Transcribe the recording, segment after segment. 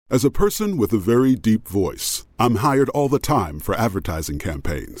As a person with a very deep voice, I'm hired all the time for advertising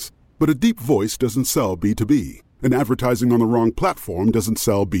campaigns. But a deep voice doesn't sell B2B, and advertising on the wrong platform doesn't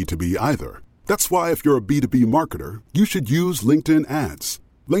sell B2B either. That's why if you're a B2B marketer, you should use LinkedIn ads.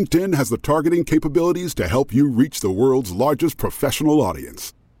 LinkedIn has the targeting capabilities to help you reach the world's largest professional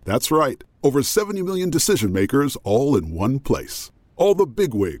audience. That's right, over 70 million decision makers all in one place. All the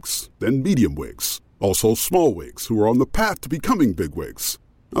big wigs, then medium wigs, also small wigs who are on the path to becoming big wigs.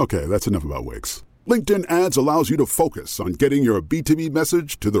 Okay, that's enough about wigs. LinkedIn ads allows you to focus on getting your B2B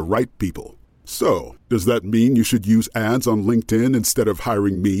message to the right people. So, does that mean you should use ads on LinkedIn instead of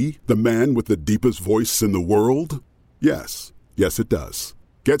hiring me, the man with the deepest voice in the world? Yes. Yes, it does.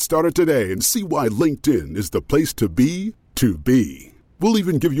 Get started today and see why LinkedIn is the place to be to be. We'll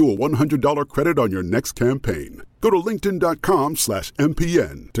even give you a $100 credit on your next campaign. Go to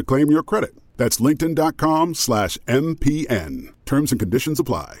linkedin.com/MPN to claim your credit. That's linkedin.com/MPN. Terms and conditions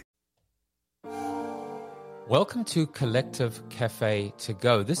apply. Welcome to Collective Cafe to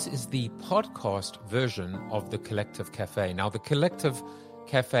Go. This is the podcast version of the Collective Cafe. Now, the Collective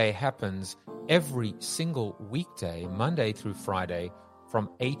Cafe happens every single weekday, Monday through Friday,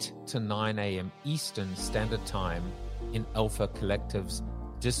 from 8 to 9 a.m. Eastern Standard Time in Alpha Collective's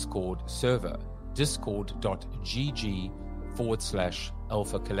Discord server,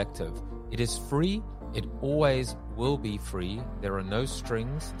 discord.gg/Alpha Collective. It is free. It always will be free. There are no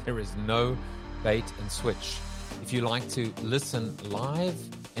strings. There is no bait and switch. If you like to listen live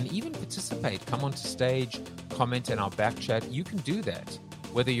and even participate, come onto stage, comment in our back chat, you can do that.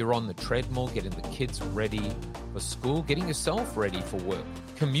 Whether you're on the treadmill, getting the kids ready for school, getting yourself ready for work,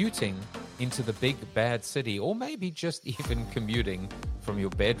 commuting into the big bad city, or maybe just even commuting from your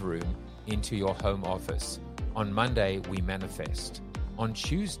bedroom into your home office. On Monday, we manifest. On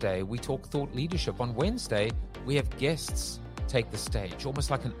Tuesday, we talk thought leadership. On Wednesday, we have guests take the stage, almost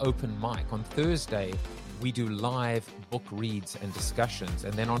like an open mic. On Thursday, we do live book reads and discussions.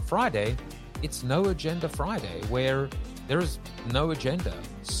 And then on Friday, it's No Agenda Friday, where there is no agenda.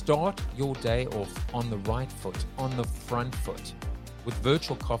 Start your day off on the right foot, on the front foot, with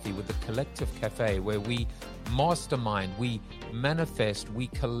virtual coffee, with the Collective Cafe, where we mastermind, we manifest, we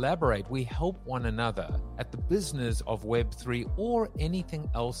collaborate, we help one another at the business of Web3 or anything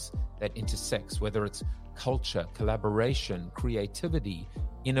else that intersects, whether it's culture, collaboration, creativity,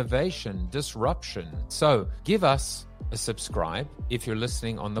 innovation, disruption. So give us a subscribe if you're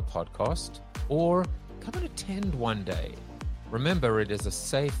listening on the podcast, or come and attend one day. Remember, it is a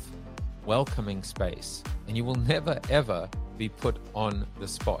safe, welcoming space, and you will never, ever be put on the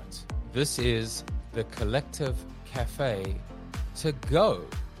spot. This is the Collective Cafe to Go.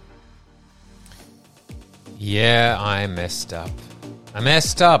 Yeah, I messed up.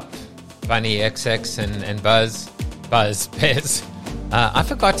 Bunny XX and Buzz Bez. I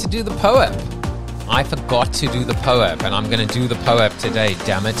forgot to do the POAP. And I'm going to do the POAP today,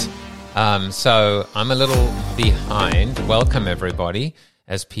 damn it. So I'm a little behind. Welcome, everybody.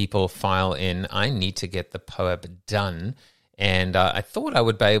 As people file in, I need to get the POAP done. And I thought I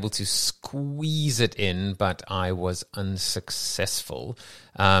would be able to squeeze it in, but I was unsuccessful.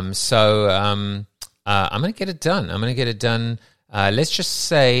 So I'm going to get it done. Let's just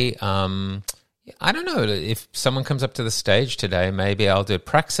say, I don't know, if someone comes up to the stage today, maybe I'll do it.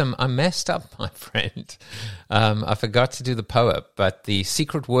 Praxim, I messed up, my friend. I forgot to do the POAP, but the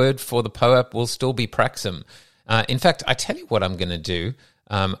secret word for the POAP will still be Praxim. In fact, I tell you what I'm going to do.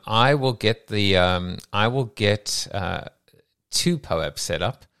 I will get two POAPs set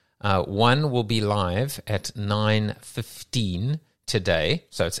up. One will be live at 9:15 today,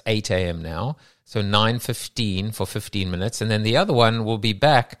 so it's 8 a.m. now. So 9:15 for 15 minutes, and then the other one will be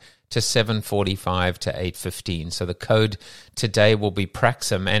back to 7:45 to 8:15. So the code today will be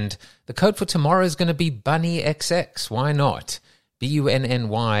Praxim, and the code for tomorrow is going to be Bunny XX. Why not?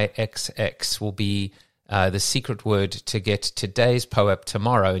 BUNNYXX will be the secret word to get today's POAP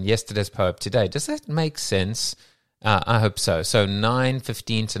tomorrow and yesterday's POAP today. Does that make sense? I hope so. So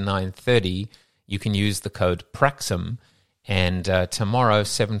 9:15 to 9:30, you can use the code Praxim. And tomorrow,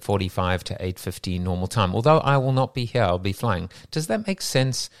 7:45 to 8:15 normal time. Although I will not be here, I'll be flying. Does that make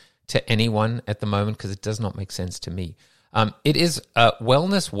sense to anyone at the moment? Because it does not make sense to me. It is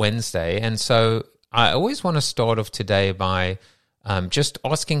Wellness Wednesday, and so I always want to start off today by just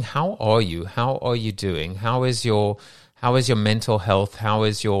asking, how are you? How are you doing? How is your mental health? How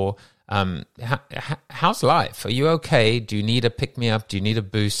is your how's life? Are you okay? Do you need a pick-me-up? Do you need a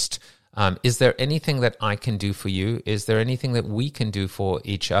boost? Is there anything that I can do for you? Is there anything that we can do for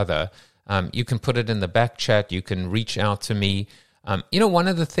each other? You can put it in the back chat. You can reach out to me. One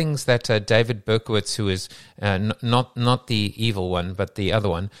of the things that David Berkowitz, who is not the evil one, but the other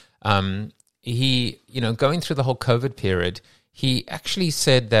one, he, going through the whole COVID period, he actually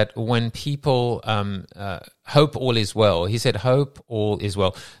said that when people hope all is well, he said, hope all is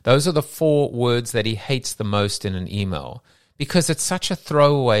well. Those are the 4 words that he hates the most in an email, because it's such a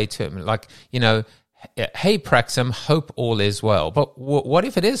throwaway term. Like, hey, Praxim, hope all is well. But what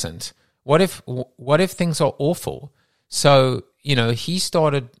if it isn't? What if things are awful? So, he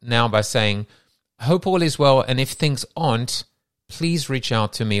started now by saying, hope all is well, and if things aren't, please reach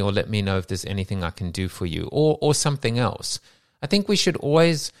out to me or let me know if there's anything I can do for you, or something else. I think we should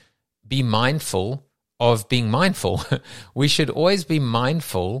always be mindful of being mindful. We should always be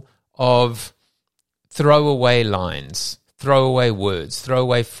mindful of throwaway lines, throwaway words,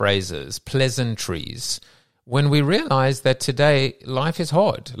 throwaway phrases, pleasantries, when we realize that today life is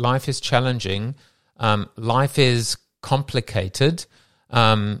hard, life is challenging, life is complicated.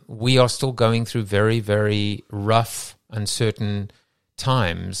 We are still going through very, very rough, uncertain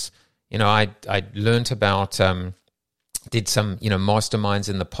times. I learned about, did some, masterminds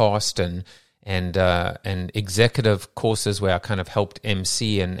in the past and executive courses where I kind of helped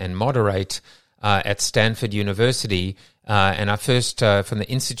MC and moderate at Stanford University. And I first, from the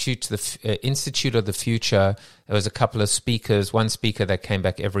Institute to the Institute of the Future, there was a couple of speakers, one speaker that came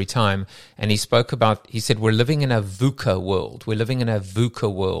back every time, and he said, we're living in a VUCA world. We're living in a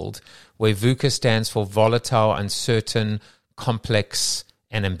VUCA world, where VUCA stands for volatile, uncertain, complex,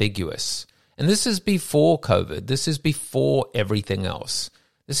 and ambiguous. And this is before COVID. This is before everything else.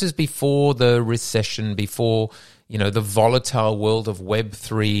 This is before the recession, before, the volatile world of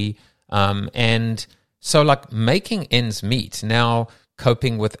Web3, and so like making ends meet, now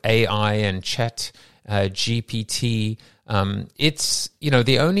coping with AI and chat, GPT, it's,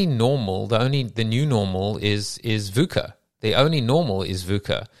 the only normal, the new normal is VUCA. The only normal is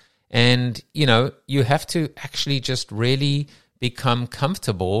VUCA. And, you have to actually just really become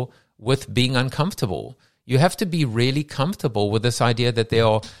comfortable with being uncomfortable. You have to be really comfortable with this idea that there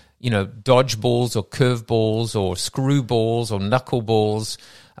are, dodgeballs or curveballs or screwballs or knuckleballs,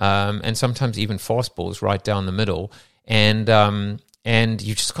 and sometimes even fastballs right down the middle. And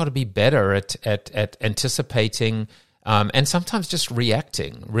you just got to be better at anticipating, and sometimes just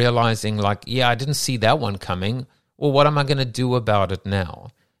reacting, realizing like, yeah, I didn't see that one coming. Well, what am I going to do about it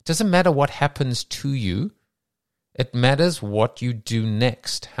now? It doesn't matter what happens to you. It matters what you do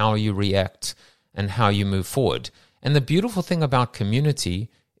next, how you react, and how you move forward. And the beautiful thing about community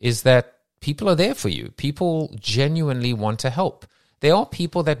is that people are there for you. People genuinely want to help. There are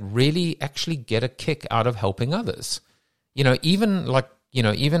people that really actually get a kick out of helping others. Even,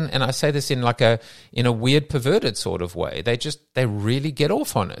 and I say this in a weird, perverted sort of way. They really get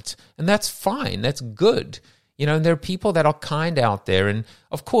off on it. And that's fine. That's good. And there are people that are kind out there. And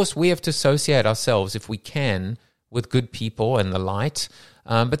of course, we have to associate ourselves, if we can, with good people and the light.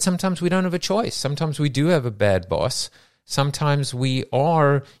 But sometimes we don't have a choice. Sometimes we do have a bad boss. Sometimes we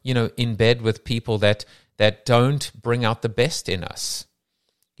are, in bed with people that don't bring out the best in us,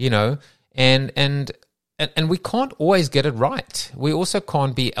 and we can't always get it right. We also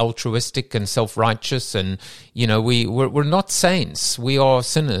can't be altruistic and self-righteous, and we're not saints. We are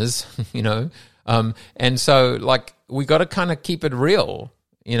sinners, and so we got to kind of keep it real,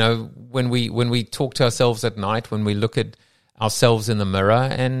 when we talk to ourselves at night, when we look at ourselves in the mirror,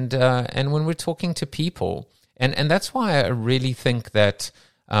 and when we're talking to people. And that's why I really think that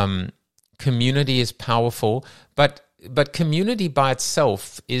community is powerful, but community by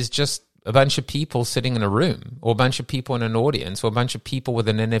itself is just a bunch of people sitting in a room, or a bunch of people in an audience, or a bunch of people with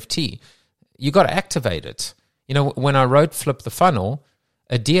an NFT. You got to activate it. When I wrote Flip the Funnel,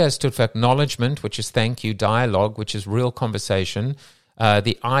 ADIA stood for acknowledgement, which is thank you, dialogue, which is real conversation,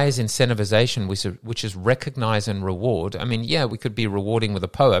 the I is incentivization, which is recognize and reward. I mean, yeah, we could be rewarding with a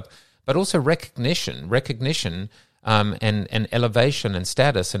POAP, but also recognition, and elevation and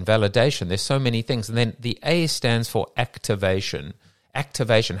status and validation. There's so many things. And then the A stands for activation.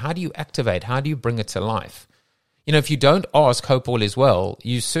 Activation. How do you activate? How do you bring it to life? If you don't ask, hope all is well,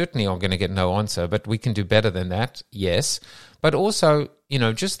 you certainly are going to get no answer, but we can do better than that, yes. But also,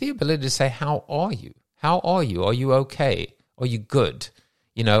 just the ability to say, how are you? How are you? Are you okay? Are you good?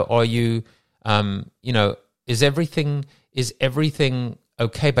 Are you, is everything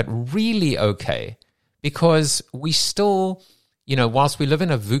okay, but really okay? Because we still, whilst we live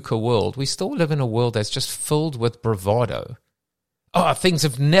in a VUCA world, we still live in a world that's just filled with bravado. Oh, things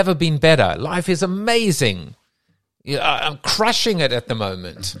have never been better. Life is amazing. I'm crushing it at the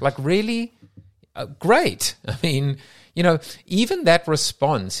moment. Like, really? Great. I mean, even that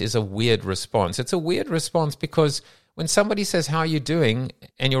response is a weird response. It's a weird response because when somebody says, how are you doing?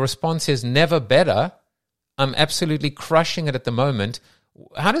 And your response is never better. I'm absolutely crushing it at the moment.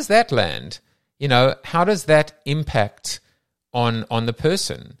 How does that land? How does that impact on the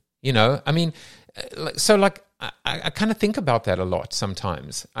person? I mean, so like, I kind of think about that a lot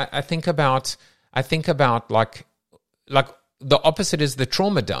sometimes. I think about like the opposite is the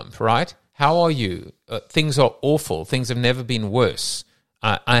trauma dump, right? How are you? Things are awful. Things have never been worse.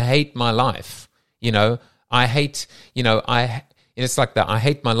 I hate my life. I hate, it's like that. I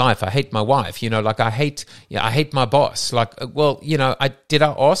hate my life. I hate my wife. I hate my boss. Like, well, did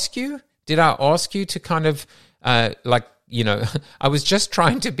I ask you? Did I ask you to kind of I was just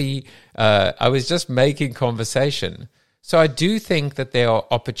trying to be, I was just making conversation. So I do think that there are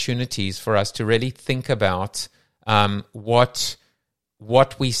opportunities for us to really think about what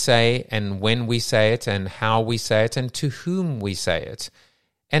we say and when we say it and how we say it and to whom we say it.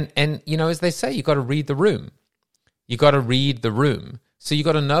 And as they say, you got to read the room. You got to read the room. So you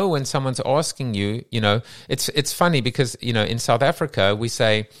got to know when someone's asking you, it's funny because, in South Africa, we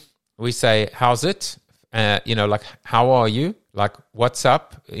say, how's it? Like, how are you? Like, what's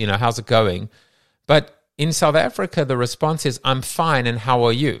up? How's it going? But in South Africa, the response is, I'm fine, and how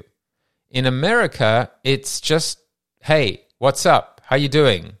are you? In America, it's just, hey, what's up? How you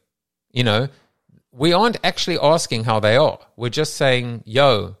doing? We aren't actually asking how they are. We're just saying,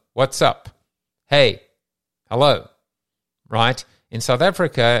 yo, what's up? Hey, hello, right? In South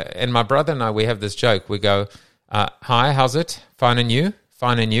Africa, and my brother and I, we have this joke. We go, hi, how's it? Fine and you?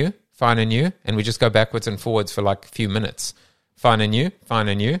 Fine and you? Fine and you? And we just go backwards and forwards for like a few minutes. Fine and you? Fine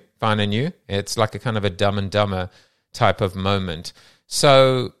and you? Fine and you? It's like a kind of a Dumb and Dumber type of moment.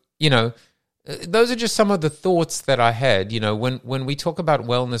 So, those are just some of the thoughts that I had, when we talk about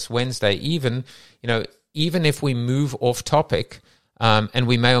Wellness Wednesday, even if we move off topic, and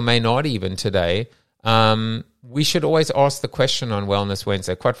we may or may not even today, we should always ask the question on Wellness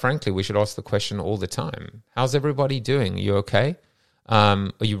Wednesday. Quite frankly, we should ask the question all the time. How's everybody doing? Are you okay?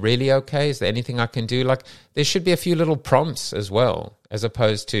 Are you really okay? Is there anything I can do? Like, there should be a few little prompts as well, as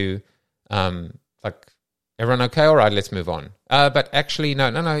opposed to, everyone okay? All right, let's move on. But actually,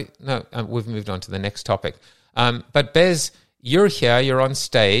 no. We've moved on to the next topic. But Bez, you're here, you're on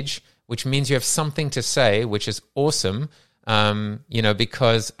stage, which means you have something to say, which is awesome.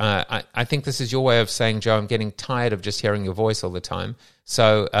 Because I think this is your way of saying, Joe, I'm getting tired of just hearing your voice all the time.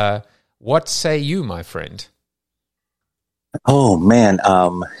 So what say you, my friend? Oh, man.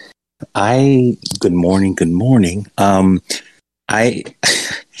 Good morning.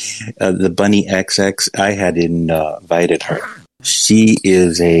 The Bunny XX, I had invited her. She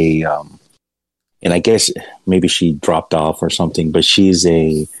is and I guess maybe she dropped off or something, but she's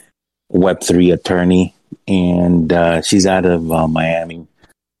a Web3 attorney, and she's out of Miami,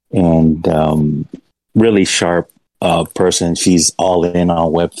 and really sharp person. She's all in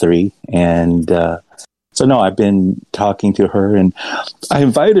on Web3, and so no, I've been talking to her, and I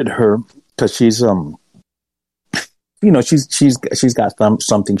invited her because she's she's got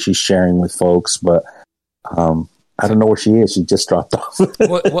something she's sharing with folks, but I don't know where she is. She just dropped off.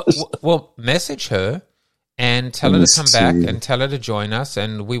 well, message her and tell her to come back and tell her to join us,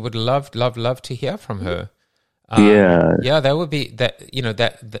 and we would love to hear from her. That would be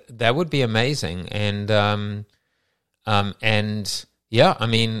that would be amazing, and yeah, I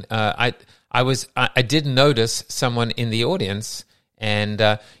mean, I did notice someone in the audience, and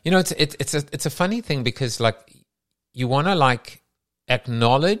it's a funny thing because like you want to like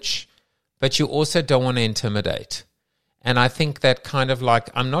acknowledge, but you also don't want to intimidate. And I think that kind of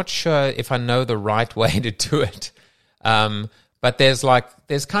like, I'm not sure if I know the right way to do it. But there's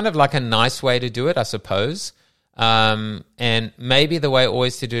kind of like a nice way to do it, I suppose. And maybe the way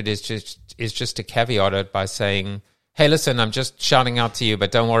always to do it is just to caveat it by saying, hey, listen, I'm just shouting out to you,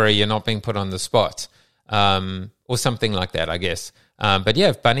 but don't worry, you're not being put on the spot. Or something like that, I guess. But yeah,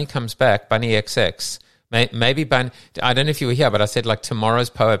 if Bunny comes back, Bunny XX, maybe Bunny, I don't know if you were here, but I said like tomorrow's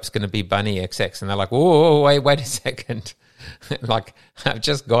poem's going to be Bunny XX. And they're like, whoa, wait a second. Like, I've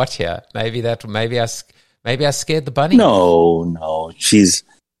just got here. Maybe I scared the bunny. No, she's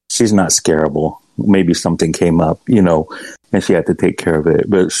not scarable. Maybe something came up, and she had to take care of it.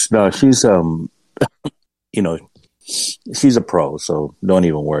 But no, she's, she's a pro, so don't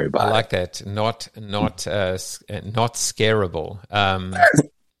even worry about it. I like that. Not scarable.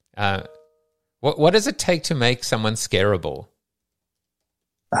 What does it take to make someone scarable?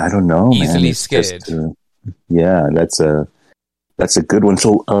 I don't know. Easily man. scared. Yeah, that's a good one.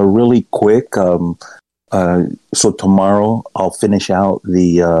 So really quick, so tomorrow I'll finish out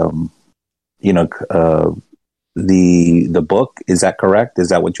the the book. Is that correct? Is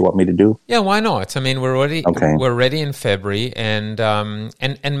that what you want me to do? Yeah, why not? I mean, we're Okay. already in February, and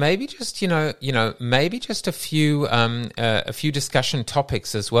maybe just maybe just a few discussion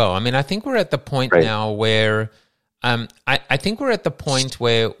topics as well. I mean, I think we're at the point Right. now where I think we're at the point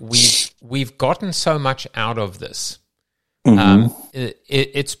where we've gotten so much out of this.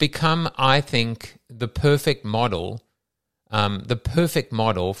 It's become, I think, the perfect model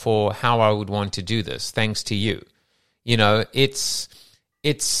for how I would want to do this, thanks to you. You know, it's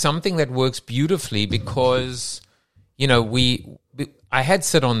something that works beautifully because, you know, I had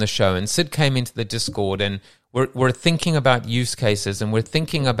Sid on the show, and Sid came into the Discord, and we're thinking about use cases, and we're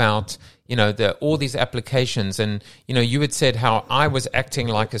thinking about, you know, all these applications, and, you know, you had said how I was acting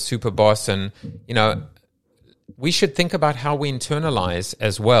like a super boss, and, you know, we should think about how we internalize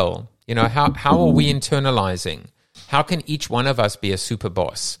as well. You know, how are we internalizing? How can each one of us be a super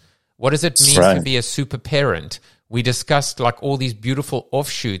boss? What does it mean to be a super parent? We discussed like all these beautiful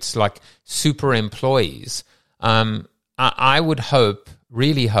offshoots, like super employees. I would hope,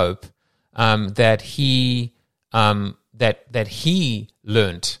 really hope, that he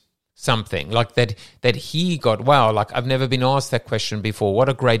learnt something, like that he got, wow, like I've never been asked that question before. What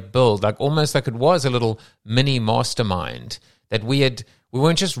a great build. Like almost like it was a little mini mastermind that we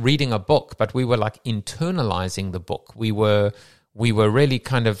weren't just reading a book, but we were like internalizing the book. We were really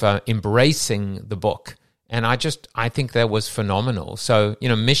kind of embracing the book. And I think that was phenomenal. So, you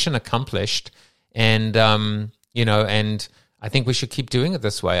know, mission accomplished. And, you know, and I think we should keep doing it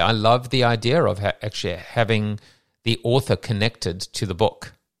this way. I love the idea of actually having the author connected to the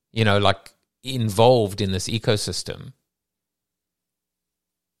book, you know, like involved in this ecosystem.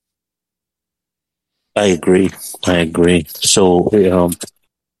 I agree. So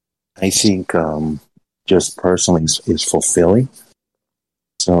I think just personally is fulfilling.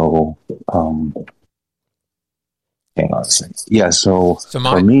 So hang on a second. Yeah. So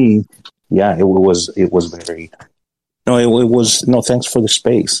for me, yeah, it was very. No, it was no. Thanks for the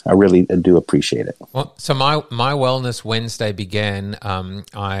space. I really do appreciate it. Well, so my Wellness Wednesday began.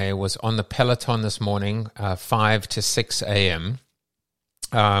 I was on the Peloton this morning, 5 to 6 a.m.,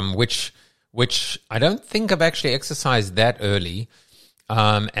 which I don't think I've actually exercised that early,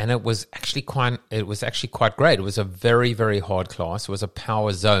 and it was actually quite great. It was a very, very hard class. It was a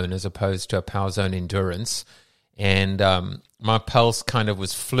power zone as opposed to a power zone endurance, and my pulse kind of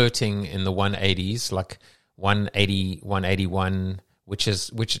was flirting in the 180s, like 180, 181, which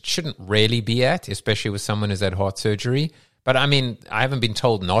it shouldn't really be at, especially with someone who's had heart surgery. But I mean, I haven't been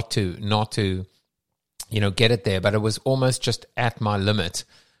told not to, you know, get it there, but it was almost just at my limit.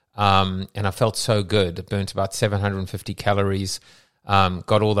 And I felt so good. It burnt about 750 calories,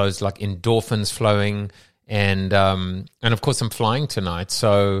 got all those like endorphins flowing, and of course I'm flying tonight.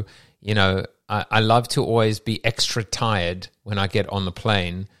 So, you know, I love to always be extra tired when I get on the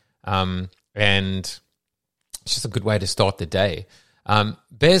plane. And it's just a good way to start the day.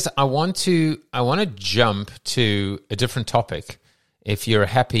 Bez, I want to jump to a different topic. If you're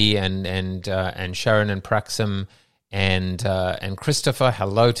happy, and Sharon and Praxim and Christopher,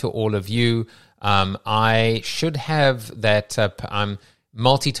 hello to all of you. I should have that. I'm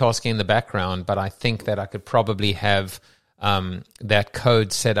multitasking in the background, but I think that I could probably have that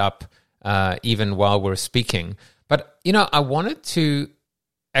code set up even while we're speaking. But you know, I wanted to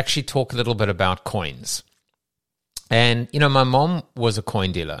actually talk a little bit about coins. And, you know, my mom was a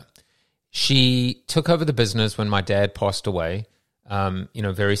coin dealer. She took over the business when my dad passed away, you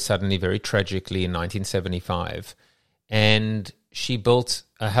know, very suddenly, very tragically in 1975. And she built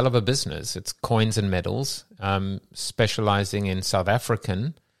a hell of a business. It's coins and medals, specializing in South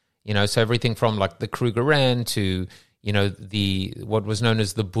African, you know, so everything from like the Krugerrand to, you know, what was known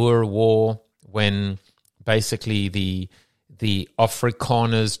as the Boer War, when basically the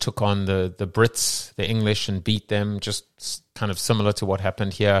Afrikaners took on the Brits, the English, and beat them, just kind of similar to what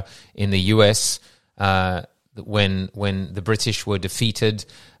happened here in the US when the British were defeated.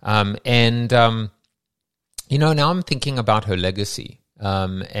 You know, now I'm thinking about her legacy.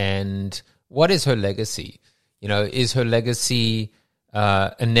 And what is her legacy? You know, is her legacy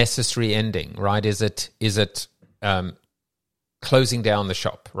a necessary ending, right? Is it closing down the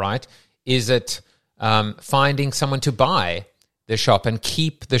shop, right? Is it finding someone to buy the shop and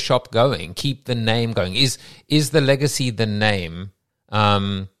keep the shop going, keep the name going? Is the legacy the name?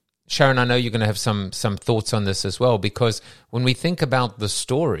 Sharon, I know you're going to have some thoughts on this as well, because when we think about the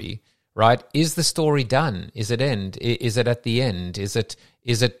story, right, is the story done? Is it end? Is it at the end? Is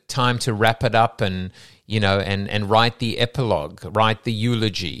it time to wrap it up and, you know, and write the epilogue, write the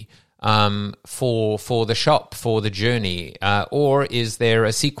eulogy for the shop, for the journey, or is there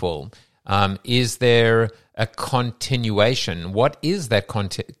a sequel? Is there a continuation? What is that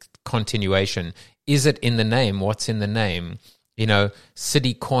continuation? Is it in the name? What's in the name?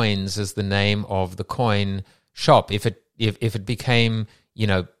 City Coins is the name of the coin shop. If it became,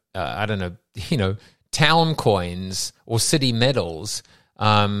 I don't know, town coins or city medals,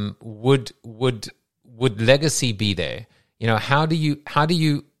 would legacy be there? How do you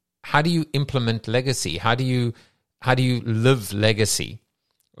implement legacy? How do you live legacy?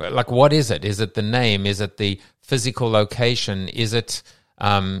 Like, what is it? Is it the name? Is it the physical location? Is it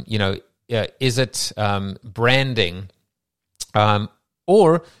branding?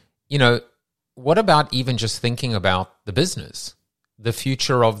 Or what about even just thinking about the business, the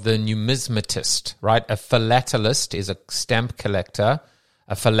future of the numismatist, right? A philatelist is a stamp collector.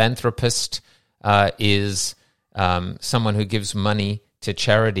 A philanthropist is someone who gives money to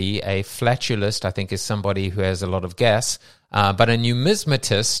charity. A flatulist, I think, is somebody who has a lot of gas. But a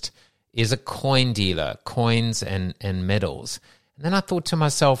numismatist is a coin dealer, coins and medals. And then I thought to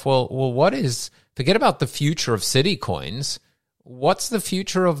myself, forget about the future of city coins. What's the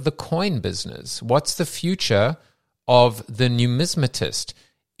future of the coin business? What's the future of the numismatist?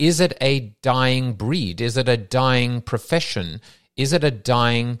 Is it a dying breed? Is it a dying profession? Is it a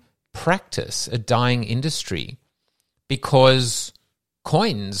dying practice, a dying industry? Because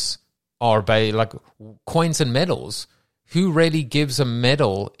coins are like coins and medals. Who really gives a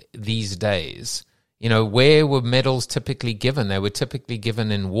medal these days? Where were medals typically given? They were typically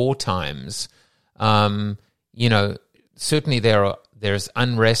given in war times. Certainly there's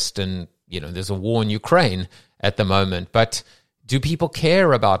unrest and, there's a war in Ukraine at the moment. But do people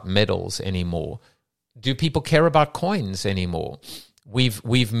care about medals anymore? Do people care about coins anymore?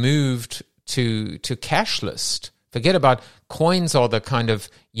 We've moved to cashless. Forget about coins are the kind of,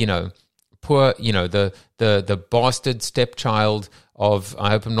 poor, the bastard stepchild of,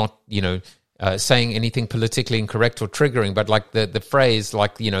 I hope I'm not, saying anything politically incorrect or triggering, but like the phrase,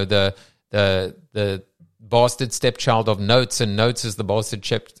 like, the bastard stepchild of notes, and notes is the bastard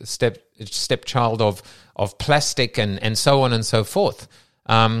stepchild of plastic, and so on and so forth.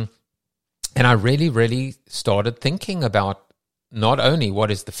 And I really, really started thinking about not only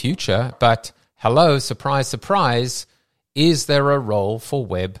what is the future, but hello, surprise, surprise, is there a role for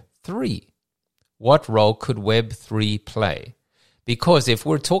Web3? What role could Web3 play? Because if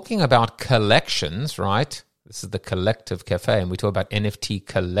we're talking about collections, right? This is the Collective Cafe, and we talk about NFT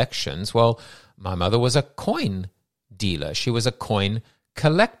collections. Well, my mother was a coin dealer. She was a coin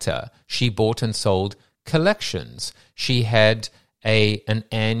collector. She bought and sold collections. She had an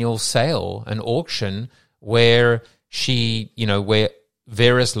annual sale, an auction where where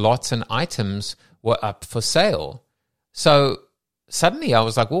various lots and items were up for sale. So suddenly I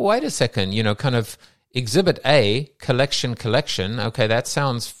was like, well, wait a second, kind of Exhibit A, collection. Okay, that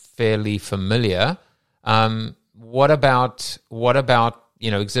sounds fairly familiar. What about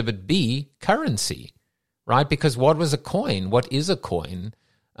Exhibit B, currency, right? Because what was a coin? What is a coin?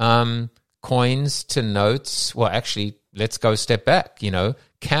 Coins to notes. Well, actually, let's go a step back.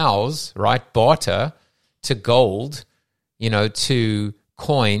 Cows, right? Barter to gold, to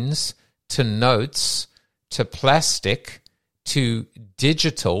coins, to notes, to plastic, to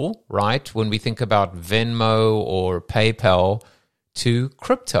digital, right? When we think about Venmo or PayPal, to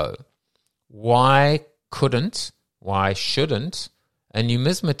crypto. Why shouldn't a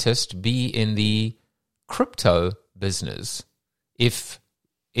numismatist be in the crypto business if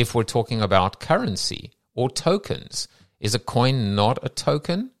we're talking about currency or tokens? Is a coin not a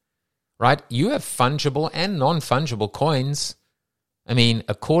token? Right? You have fungible and non-fungible coins. I mean,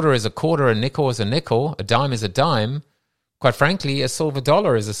 a quarter is a quarter, a nickel is a nickel, a dime is a dime. Quite frankly, a silver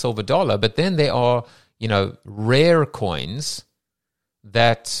dollar is a silver dollar. But then there are, rare coins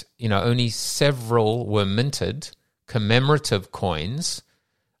that, only several were minted, commemorative coins,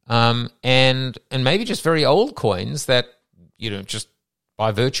 and maybe just very old coins that, just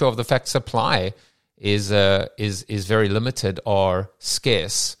by virtue of the fact supply is very limited or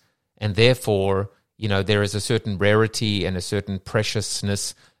scarce. And therefore, there is a certain rarity and a certain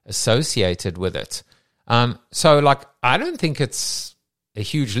preciousness associated with it. So, I don't think it's a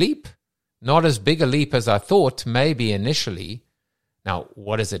huge leap. Not as big a leap as I thought, maybe initially. Now,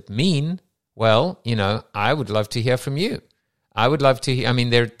 what does it mean? Well, I would love to hear from you. I would love to hear. I mean,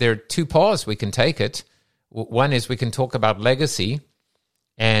 there are two paths we can take it. One is we can talk about legacy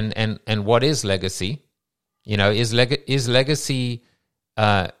and what is legacy. Is legacy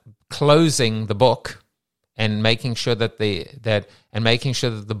closing the book and making sure that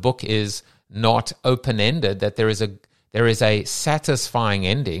the book is not open-ended, that there is a satisfying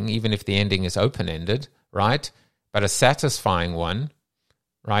ending, even if the ending is open-ended, right? But a satisfying one.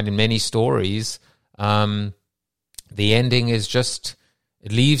 right? In many stories, the ending is just,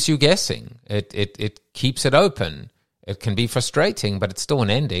 it leaves you guessing. It keeps it open. It can be frustrating, but it's still an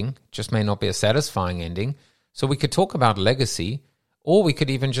ending. It just may not be a satisfying ending. So we could talk about legacy, or we could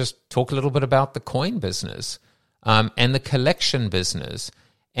even just talk a little bit about the coin business and the collection business.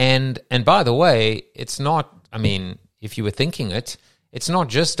 And by the way, it's not, I mean, if you were thinking it, it's not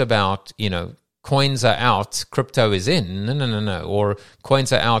just about, coins are out, crypto is in. No. Or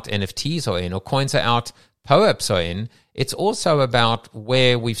coins are out, NFTs are in, or coins are out, POAPs are in. It's also about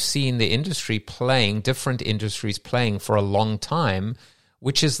where we've seen the industry playing, different industries playing for a long time,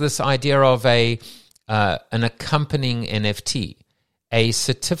 which is this idea of an accompanying NFT, a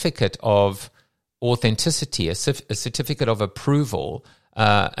certificate of authenticity, a certificate of approval,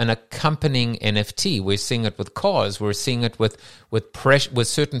 an accompanying NFT. We're seeing it with cars. We're seeing it with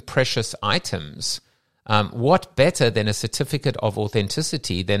certain precious items. What better than a certificate of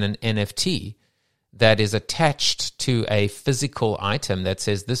authenticity than an NFT that is attached to a physical item that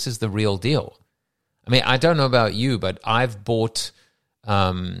says this is the real deal? I mean, I don't know about you, but I've bought,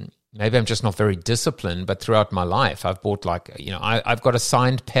 maybe I'm just not very disciplined, but throughout my life, I've bought I've got a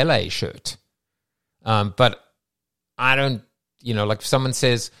signed Pele shirt. But I don't, like if someone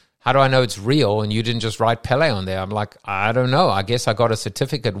says, how do I know it's real and you didn't just write Pele on there? I'm like, I don't know. I guess I got a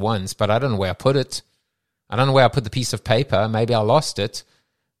certificate once, but I don't know where I put it. I don't know where I put the piece of paper. Maybe I lost it.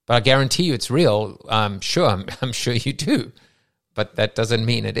 But I guarantee you it's real. I'm sure you do. But that doesn't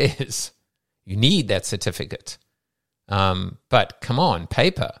mean it is. You need that certificate. But come on,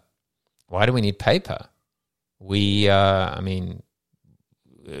 paper. Why do we need paper? Where's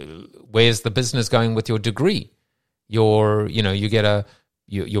the business going with your degree? You get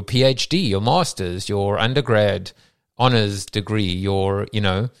your PhD, your master's, your undergrad honors degree, why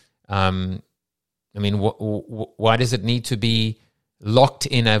does it need to be locked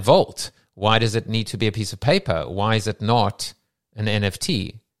in a vault? Why does it need to be a piece of paper? Why is it not an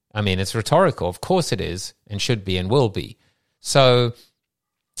NFT? I mean, it's rhetorical. Of course it is and should be and will be. So,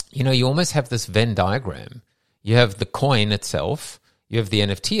 you almost have this Venn diagram. You have the coin itself, you have the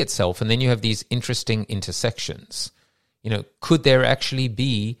NFT itself, and then you have these interesting intersections. Could there actually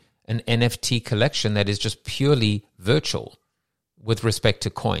be an NFT collection that is just purely virtual with respect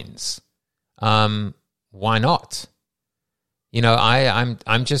to coins? Why not?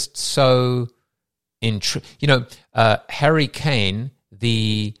 I'm just so intrigued. Harry Kane,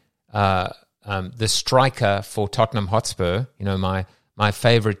 the striker for Tottenham Hotspur, my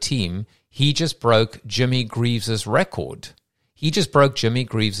favorite team, he just broke Jimmy Greaves's record. Jimmy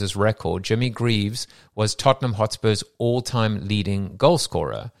Greaves was Tottenham Hotspur's all-time leading goal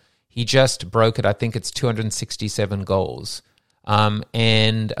scorer. He just broke it. I think it's 267 goals.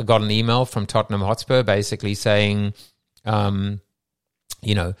 And I got an email from Tottenham Hotspur basically saying,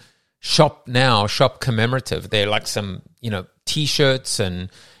 shop now, shop commemorative. They're like some, T-shirts and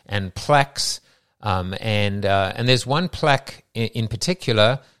plaques. And there's one plaque in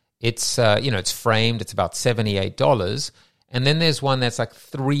particular. It's, it's framed. It's about $78. And then there's one that's like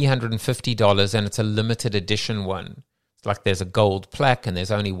 $350, and it's a limited edition one. It's like there's a gold plaque, and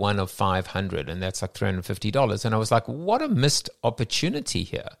there's only one of 500, and that's like $350. And I was like, what a missed opportunity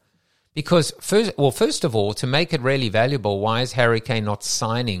here. Because, first of all, to make it really valuable, why is Harry Kane not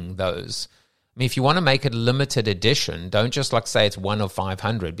signing those? I mean, if you want to make it limited edition, don't just say it's one of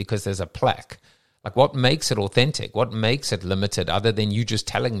 500 because there's a plaque. Like, what makes it authentic? What makes it limited other than you just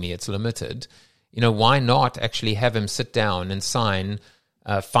telling me it's limited? Why not actually have him sit down and sign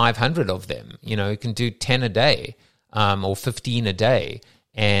 500 of them? You can do 10 a day or 15 a day.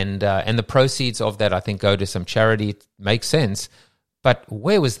 And the proceeds of that, I think, go to some charity. It makes sense. But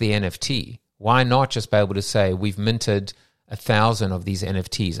where was the NFT? Why not just be able to say, we've minted 1,000 of these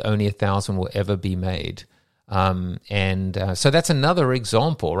NFTs. Only 1,000 will ever be made. So that's another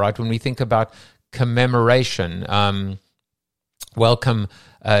example, right? When we think about commemoration, welcome,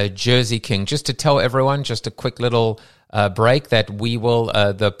 Jersey King. Just to tell everyone, just a quick little break that we will,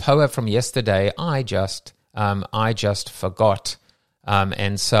 the POA from yesterday, I just forgot.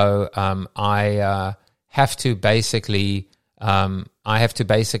 And so I have to basically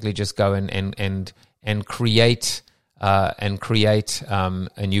just go and create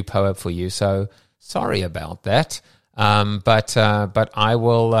a new POA for you. So sorry about that. But I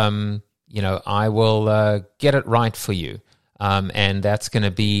will, I will get it right for you. And that's going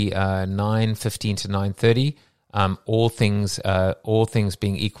to be 9:15 to 9:30. All things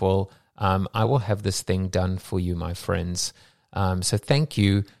being equal, I will have this thing done for you, my friends. So thank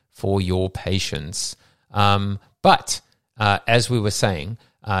you for your patience. But as we were saying,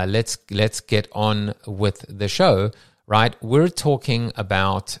 let's get on with the show. right? We're talking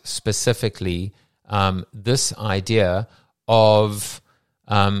about specifically this idea of,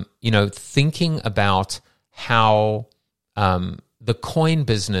 thinking about how the coin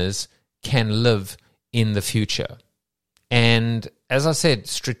business can live in the future. And as I said,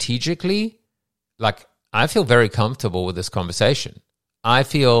 strategically, like, I feel very comfortable with this conversation. I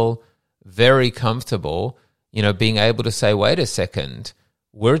feel very comfortable, being able to say, wait a second,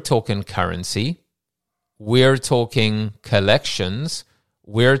 we're talking currency, we're talking collections,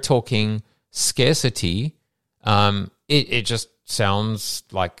 we're talking scarcity. It just sounds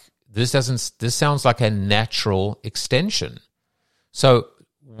like this sounds like a natural extension. So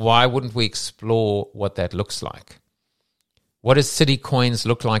why wouldn't we explore what that looks like? What does City Coins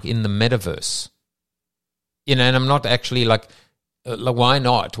look like in the metaverse? And I'm not actually like, why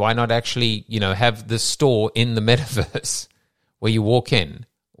not? Why not actually, have the store in the metaverse where you walk in?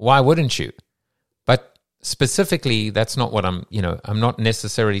 Why wouldn't you? But specifically, that's not what I'm not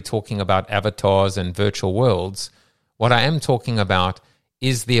necessarily talking about avatars and virtual worlds. What I am talking about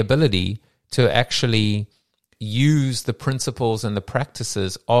is the ability to actually use the principles and the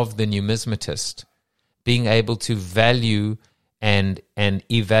practices of the numismatist, being able to value and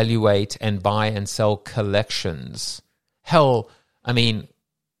evaluate and buy and sell collections. Hell, I mean,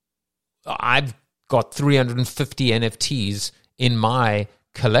 I've got 350 NFTs in my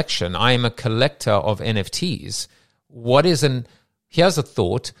collection. I am a collector of NFTs. Here's a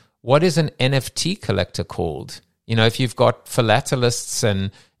thought, what is an NFT collector called? If you've got philatelists and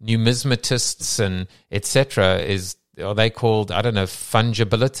numismatists and etc., are they called, I don't know,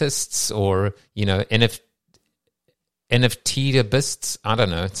 fungibilitists or, NFTibists? I don't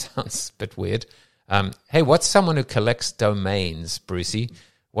know. It sounds a bit weird. Hey, what's someone who collects domains, Brucey?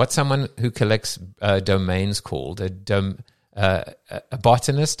 What's someone who collects domains called? A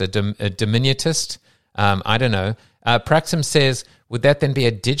botanist, a dominutist? I don't know. Praxim says, would that then be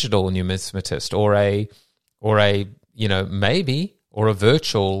a digital numismatist or a maybe, or a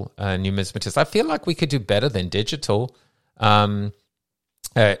virtual numismatist? I feel like we could do better than digital. Sharon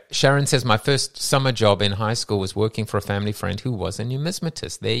says, my first summer job in high school was working for a family friend who was a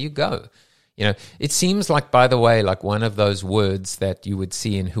numismatist. There you go. It seems like, by the way, like one of those words that you would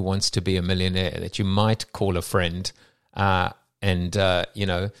see in Who Wants to Be a Millionaire that you might call a friend, and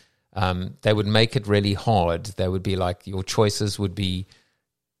they would make it really hard. They would be like, your choices would be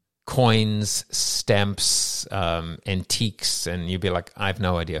coins, stamps, antiques, and you'd be like, I have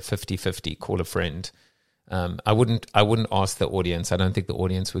no idea, 50-50, call a friend. I wouldn't ask the audience. I don't think the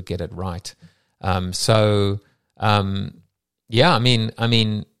audience would get it right. Yeah, I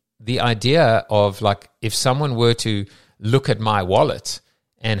mean, the idea of like, if someone were to look at my wallet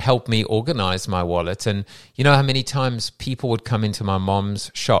and help me organize my wallet, and you know how many times people would come into my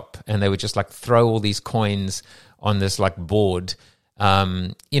mom's shop and they would just like throw all these coins on this like board,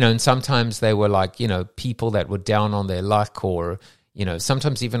 and sometimes they were like, people that were down on their luck, or,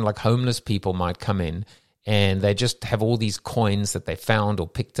 sometimes even like homeless people might come in and they just have all these coins that they found or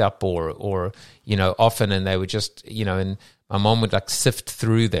picked up or often, and they would just, and my mom would like sift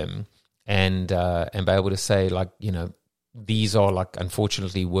through them and be able to say like, these are like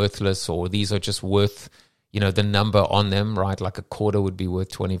unfortunately worthless, or these are just worth, the number on them, right? Like a quarter would be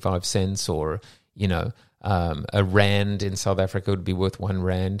worth 25 cents, or, a rand in South Africa would be worth 1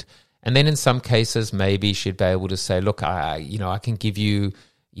 rand. And then in some cases, maybe she'd be able to say, look, I can give you,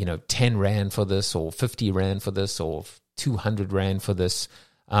 10 rand for this, or 50 rand for this, or 200 rand for this.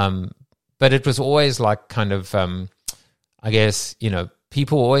 But it was always like kind of, I guess,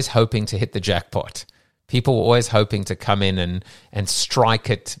 people were always hoping to hit the jackpot. People were always hoping to come in and strike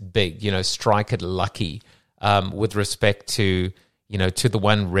it big, strike it lucky, with respect to, to the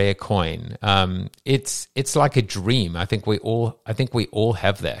one rare coin. It's like a dream. I think we all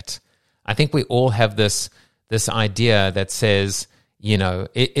have that. I think we all have this idea that says,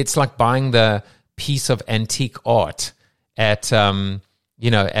 it's like buying the piece of antique art at I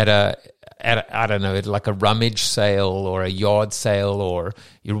don't know, like a rummage sale or a yard sale, or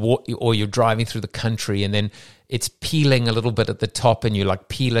you're driving through the country and then it's peeling a little bit at the top, and you like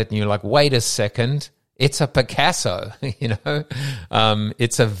peel it and you're like, wait a second, it's a Picasso,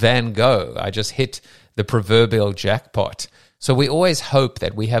 it's a Van Gogh. I just hit the proverbial jackpot. So we always hope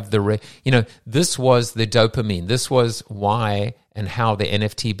that we have this was the dopamine. This was why and how the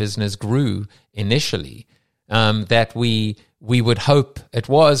NFT business grew initially. That we would hope it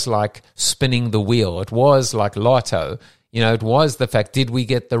was like spinning the wheel. It was like lotto. It was the fact, did we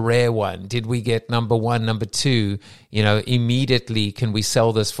get the rare one? Did we get number 1, number 2? Immediately, can we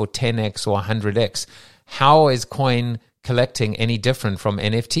sell this for 10x or 100x? How is coin collecting any different from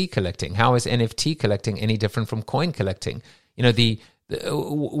NFT collecting? How is NFT collecting any different from coin collecting? You know,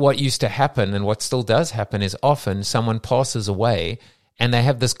 what used to happen and what still does happen is often someone passes away and they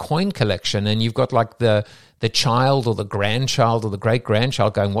have this coin collection, and you've got like the child or the grandchild or the great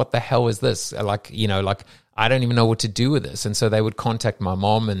grandchild going, "What the hell is this?" Like, you know, like, I don't even know what to do with this. And so they would contact my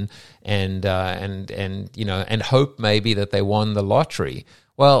mom and you know, and hope maybe that they won the lottery.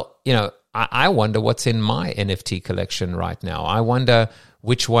 Well, you know, I wonder what's in my NFT collection right now. I wonder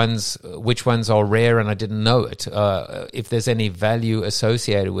which ones are rare and I didn't know it. If there's any value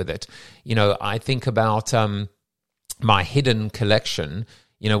associated with it. You know, I think about my hidden collection.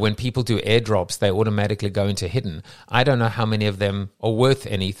 You know, when people do airdrops, they automatically go into hidden. I don't know how many of them are worth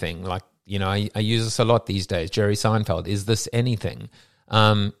anything. Like, you know, I use this a lot these days. Jerry Seinfeld, is this anything?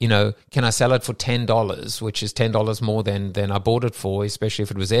 You know, can I sell it for $10, which is $10 more than I bought it for, especially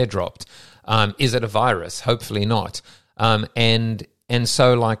if it was airdropped? Is it a virus? Hopefully not. And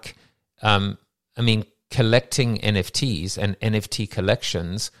so, like, I mean, collecting NFTs and NFT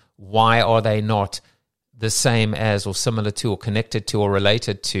collections, why are they not the same as or similar to or connected to or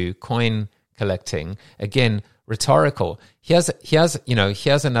related to coin collecting? Again, rhetorical. Here's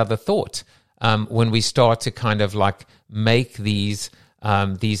another thought. When we start to kind of like make these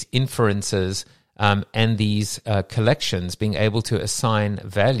inferences and these collections, being able to assign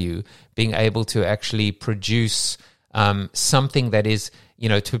value, being able to actually produce something that is, you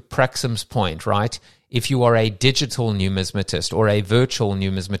know, to Praxim's point, right? If you are a digital numismatist or a virtual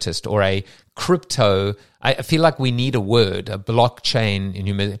numismatist or a crypto, I feel like we need a word, a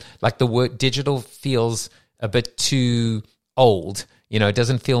blockchain, like the word digital feels a bit too old, you know, it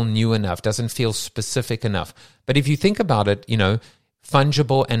doesn't feel new enough, doesn't feel specific enough. But if you think about it, you know,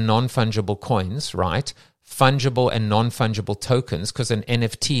 fungible and non-fungible coins, right? Fungible and non-fungible tokens, because an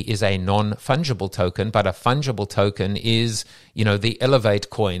NFT is a non-fungible token, but a fungible token is, you know, the Elevate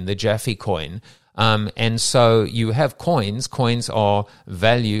coin, the Jaffe coin. And so you have coins. Coins are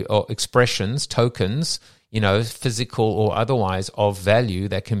value or expressions, tokens, you know, physical or otherwise, of value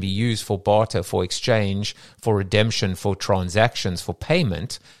that can be used for barter, for exchange, for redemption, for transactions, for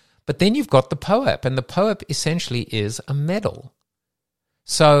payment. But then you've got the POAP, and the POAP essentially is a medal.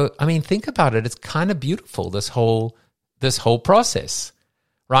 So, I mean, think about it. It's kind of beautiful, this whole process,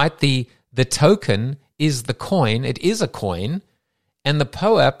 right? The token is the coin. It is a coin. And the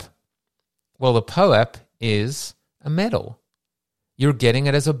POAP, well, the POAP is a medal. You're getting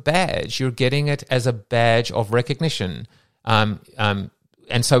it as a badge. You're getting it as a badge of recognition. And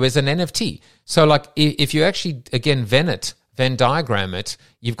so is an NFT. So, like, if you actually, again, Venn diagram it,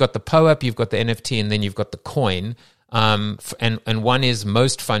 you've got the POAP, you've got the NFT, and then you've got the coin. And one is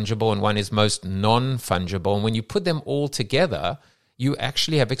most fungible and one is most non-fungible. And when you put them all together, you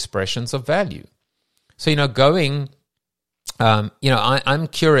actually have expressions of value. So, you know, I'm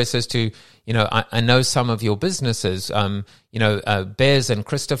curious as to, you know, I know some of your businesses, Bez and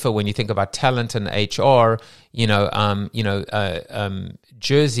Christopher, when you think about talent and HR,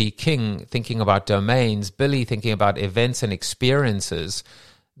 Jersey King thinking about domains, Billy thinking about events and experiences,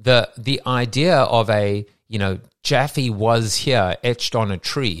 the idea of a, you know, Jaffe was here etched on a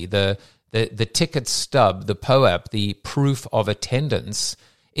tree, the ticket stub, the POAP, the proof of attendance,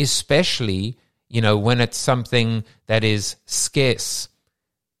 especially, you know, when it's something that is scarce.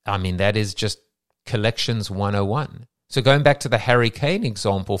 I mean, that is just collections 101. So going back to the Harry Kane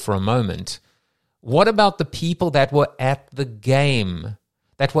example for a moment, what about the people that were at the game,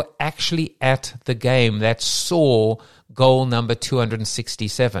 that were actually at the game, that saw goal number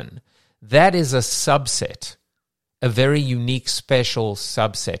 267? That is a subset, a very unique, special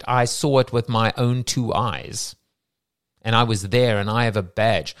subset. I saw it with my own two eyes. And I was there, and I have a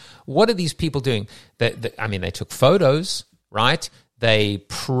badge. What are these people doing? They took photos, right? They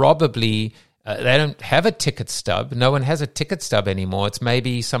probably, they don't have a ticket stub. No one has a ticket stub anymore. It's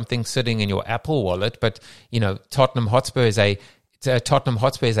maybe something sitting in your Apple wallet. But, you know, Tottenham Hotspur is a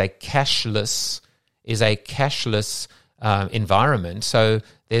cashless environment. So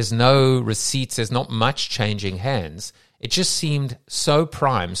there's no receipts. There's not much changing hands. It just seemed so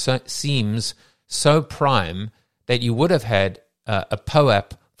prime. Seems so prime that you would have had a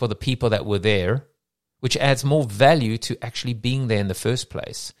POAP for the people that were there, which adds more value to actually being there in the first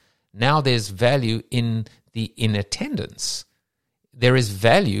place. Now there's value in attendance. There is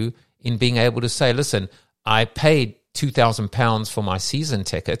value in being able to say, listen, I paid £2,000 for my season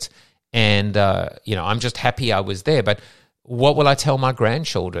ticket, and I'm just happy I was there. But what will I tell my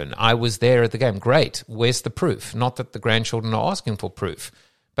grandchildren? I was there at the game. Great. Where's the proof? Not that the grandchildren are asking for proof.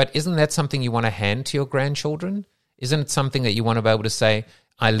 But isn't that something you want to hand to your grandchildren? Isn't it something that you want to be able to say,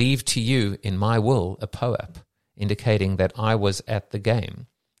 I leave to you in my will a POAP? indicating that I was at the game,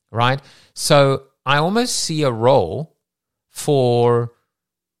 right? So I almost see a role for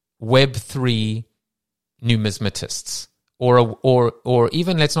Web3 numismatists, or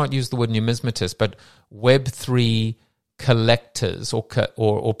even, let's not use the word numismatist, but Web3 collectors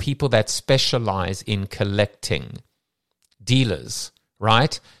or people that specialize in collecting, dealers,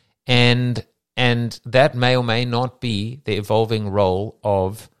 right? And that may or may not be the evolving role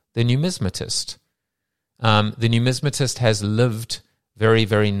of the numismatist. The numismatist has lived very,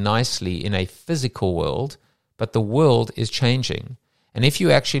 very nicely in a physical world, but the world is changing. And if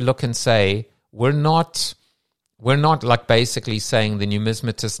you actually look and say, we're not like basically saying the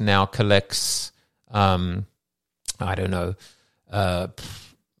numismatist now collects,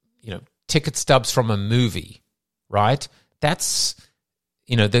 ticket stubs from a movie, right? That's,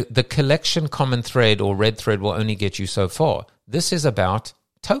 the collection common thread or red thread will only get you so far. This is about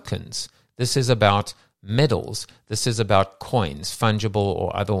tokens. This is about medals. This is about coins, fungible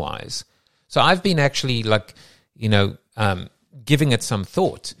or otherwise. So I've been actually giving it some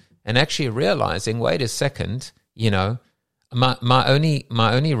thought and actually realizing, wait a second, my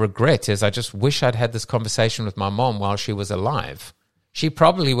only regret is I just wish I'd had this conversation with my mom while she was alive. She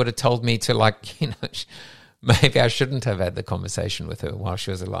probably would have told me to maybe I shouldn't have had the conversation with her while she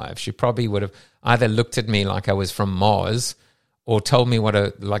was alive. She probably would have either looked at me like I was from Mars or told me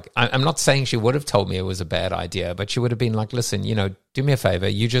I'm not saying she would have told me it was a bad idea, but she would have been like, listen, do me a favor.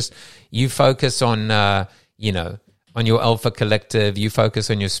 You focus on, on your Alpha Collective, you focus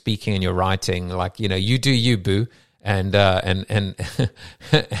on your speaking and your writing, you do you, boo, and and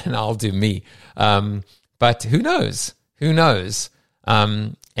I'll do me. But who knows?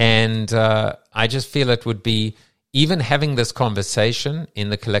 I just feel it would be, even having this conversation in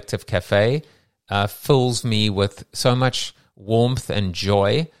the Collective Cafe fills me with so much warmth and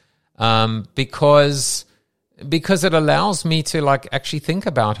joy, because it allows me to actually think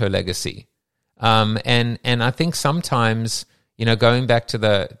about her legacy. And I think sometimes, going back to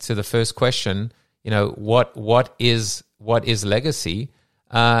the first question, what is legacy?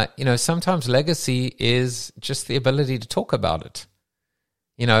 Sometimes legacy is just the ability to talk about it,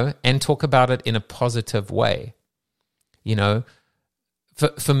 and talk about it in a positive way.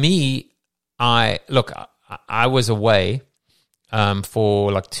 For me, I was away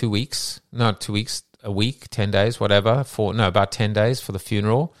for 2 weeks, a week, 10 days, whatever, about 10 days for the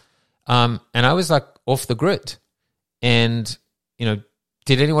funeral. And I was off the grid. And,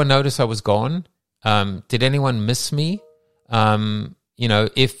 did anyone notice I was gone? Did anyone miss me?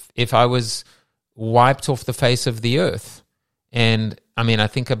 If I was wiped off the face of the earth. And I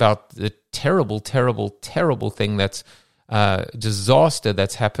think about the terrible, terrible, terrible thing that's disaster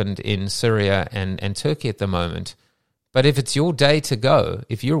that's happened in Syria and Turkey at the moment. But if it's your day to go,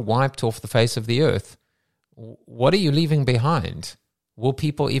 if you're wiped off the face of the earth, what are you leaving behind? Will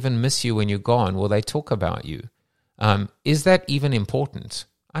people even miss you when you're gone? Will they talk about you? Is that even important?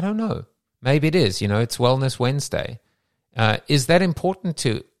 I don't know. Maybe it is. It's Wellness Wednesday. Is that important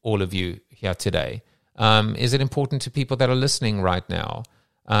to all of you here today? Is it important to people that are listening right now?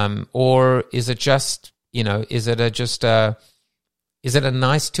 Or is it just, is it a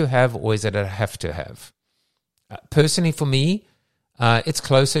nice to have, or is it a have to have? Personally, for me, it's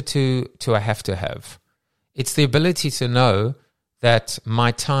closer to a have to have. It's the ability to know that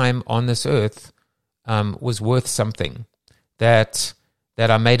my time on this earth was worth something, that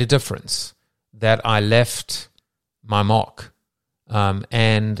I made a difference, that I left my mark.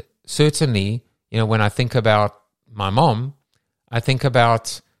 And certainly, when I think about my mom, I think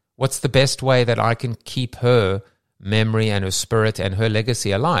about what's the best way that I can keep her memory and her spirit and her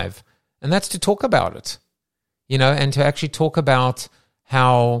legacy alive. And that's to talk about it, and to actually talk about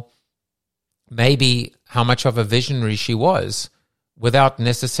how much of a visionary she was without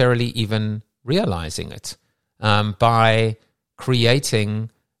necessarily even realizing it, by creating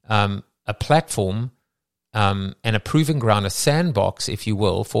a platform and a proving ground, a sandbox, if you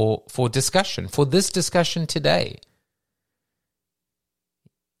will, for discussion, for this discussion today.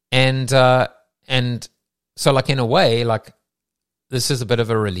 And so in a way, this is a bit of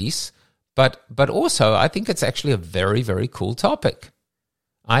a release, but also I think it's actually a very, very cool topic.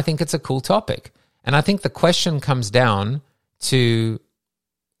 I think it's a cool topic. And I think the question comes down to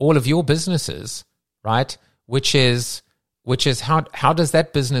all of your businesses, right? Which is how does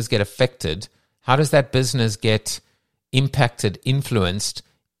that business get affected? How does that business get impacted, influenced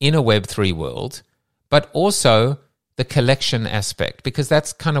in a Web3 world? But also the collection aspect, because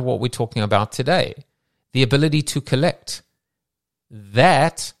that's kind of what we're talking about today. The ability to collect.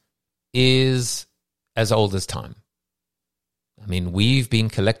 That is as old as time. We've been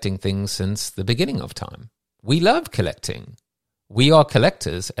collecting things since the beginning of time. we love collecting. We are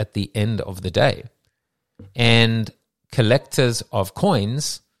collectors at the end of the day. And collectors of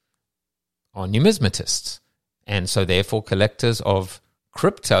coins are numismatists. And so therefore collectors of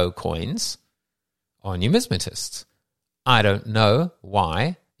crypto coins are numismatists. I don't know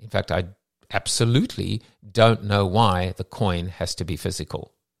why. In fact, I absolutely don't know why the coin has to be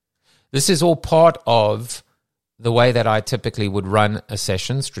physical. This is all part of the way that I typically would run a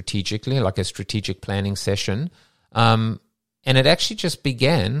session strategically, like a strategic planning session. And it actually just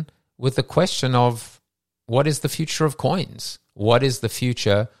began with the question of, what is the future of coins? What is the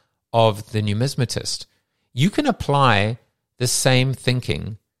future of the numismatist? You can apply the same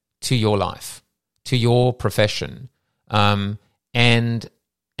thinking to your life, to your profession. And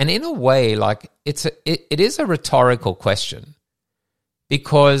in a way, like it is a rhetorical question,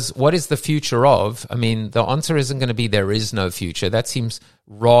 because what is the future of? I mean, the answer isn't going to be there is no future. That seems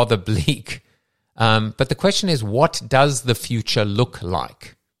rather bleak. But the question is, what does the future look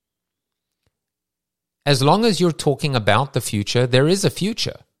like? As long as you're talking about the future, there is a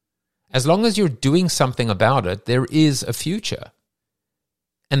future. As long as you're doing something about it, there is a future.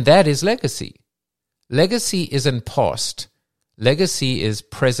 And that is legacy. Legacy isn't past. Legacy is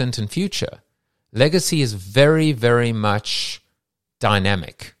present and future. Legacy is very, very much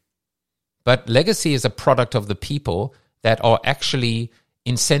dynamic. But legacy is a product of the people that are actually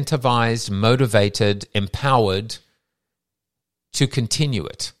incentivized, motivated, empowered to continue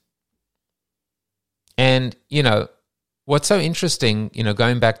it. And, you know, what's so interesting, you know,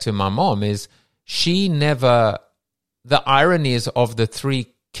 going back to my mom, is she never, the irony is of the three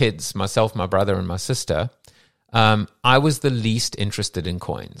kids, myself, my brother, and my sister, I was the least interested in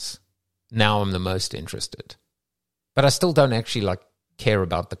coins. Now I'm the most interested. But I still don't actually like care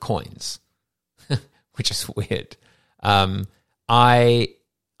about the coins, which is weird. I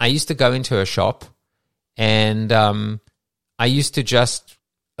used to go into a shop, and I used to just,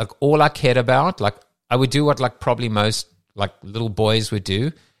 like, all I cared about, like, I would do what like probably most like little boys would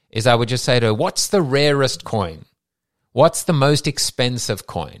do, is I would just say to her, what's the rarest coin? What's the most expensive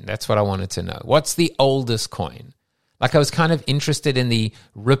coin? That's what I wanted to know. What's the oldest coin? Like, I was kind of interested in the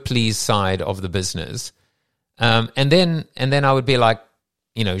Ripley's side of the business. And then I would be like,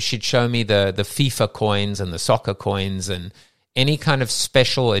 you know, she'd show me the FIFA coins and the soccer coins and any kind of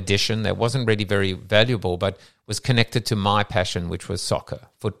special edition that wasn't really very valuable, but was connected to my passion, which was soccer,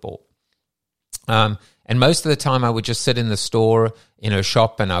 football. And most of the time I would just sit in the store, in a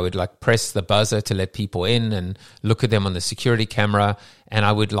shop, and I would like press the buzzer to let people in and look at them on the security camera. And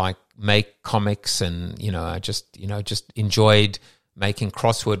I would like make comics, and, you know, I just enjoyed making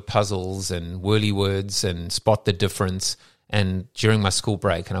crossword puzzles and whirly words and spot the difference. And during my school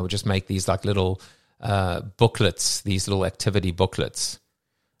break, and I would just make these like little booklets, these little activity booklets.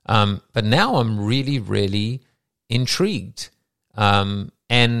 But now I'm really, really intrigued.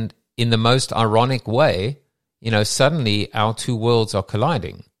 And in the most ironic way, you know, suddenly our two worlds are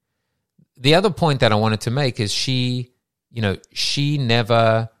colliding. The other point that I wanted to make is she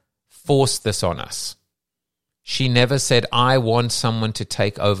never forced this on us. She never said, I want someone to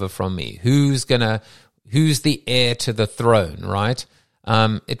take over from me. Who's the heir to the throne, right?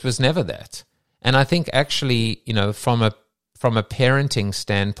 It was never that. And I think actually, you know, from a parenting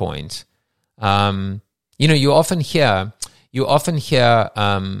standpoint, you know, you often hear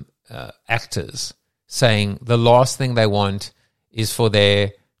actors saying the last thing they want is for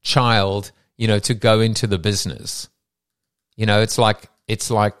their child, you know, to go into the business. You know, it's like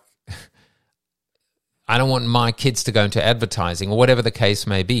I don't want my kids to go into advertising, or whatever the case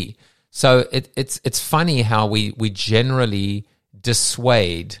may be. So it's funny how we generally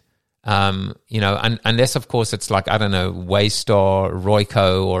dissuade, you know, unless of course it's like, I don't know, Waystar,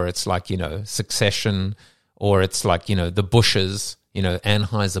 Royco, or it's like, you know, Succession, or it's like, you know, the Bushes, you know,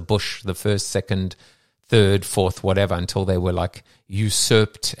 Anheuser-Busch, the first, second, third, fourth, whatever, until they were like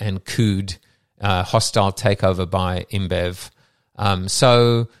usurped and cooed, hostile takeover by InBev.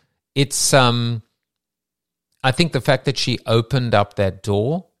 So it's, I think the fact that she opened up that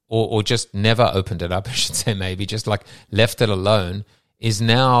door, or just never opened it up, I should say, maybe just like left it alone, is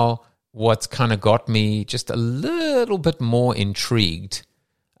now what's kind of got me just a little bit more intrigued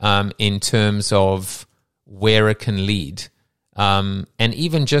in terms of where it can lead. And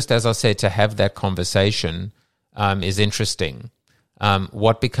even just, as I said, to have that conversation is interesting.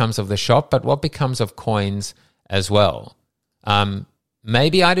 What becomes of the shop, but what becomes of coins as well?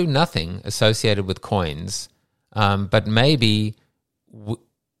 Maybe I do nothing associated with coins, but maybe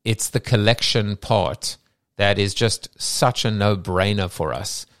it's the collection part that is just such a no-brainer for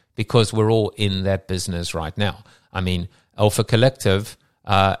us, because we're all in that business right now. I mean, Alpha Collective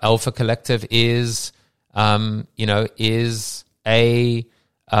is is a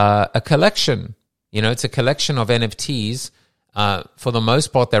collection. It's a collection of NFTs. For the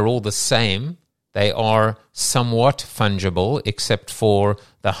most part, they're all the same. They are somewhat fungible, except for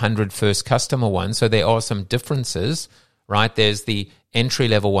the 100 first customer ones. So there are some differences, right? There's the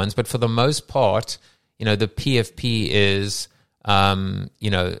entry-level ones, but for the most part, the PFP is the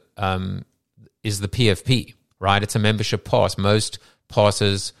PFP, right? It's a membership pass. Most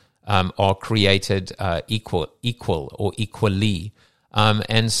passes are created equal or equally.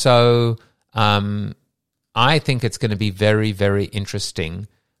 And so I think it's going to be very, very interesting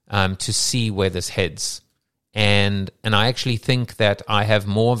to see where this heads. And I actually think that I have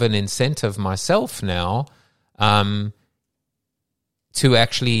more of an incentive myself now to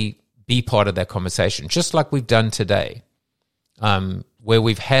actually be part of that conversation, just like we've done today, where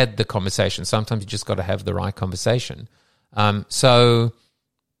we've had the conversation. Sometimes you just got to have the right conversation. So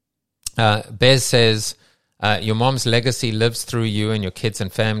Bez says, your mom's legacy lives through you and your kids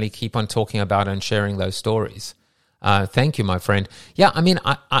and family. Keep on talking about it and sharing those stories. Thank you, my friend. Yeah, I mean,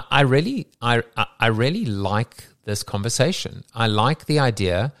 I really like this conversation. I like the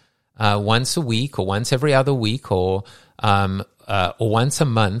idea once a week or once every other week or once a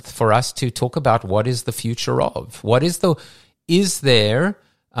month for us to talk about what is the future of. Is there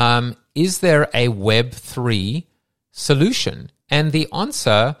a Web3 solution? And the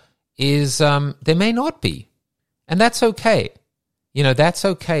answer is there may not be. And that's okay. That's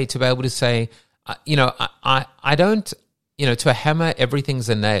okay to be able to say, I don't, to a hammer, everything's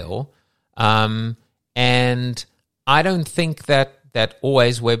a nail. And I don't think that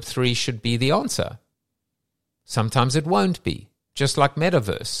always Web3 should be the answer. Sometimes it won't be, just like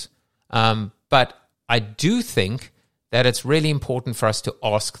Metaverse. But I do think that it's really important for us to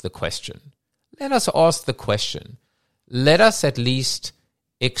ask the question. Let us ask the question. Let us at least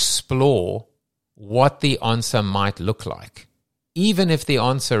explore what the answer might look like. Even if the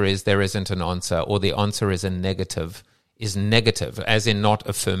answer is there isn't an answer, or the answer is negative, as in not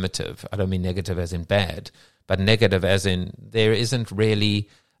affirmative. I don't mean negative as in bad, but negative as in there isn't really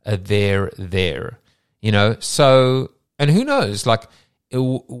a there. So, and who knows, like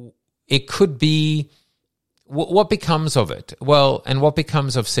it could be, what becomes of it? Well, and what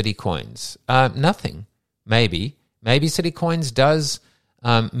becomes of City Coins? Nothing, maybe. Maybe City Coins does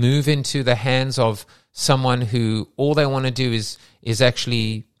move into the hands of someone who all they want to do is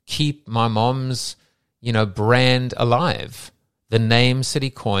actually keep my mom's, brand alive. The name City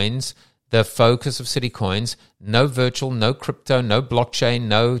Coins, the focus of City Coins, no virtual, no crypto, no blockchain,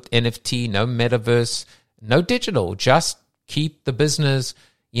 no NFT, no metaverse, no digital. Just keep the business,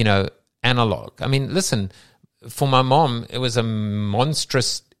 analog. I mean, listen, for my mom, it was a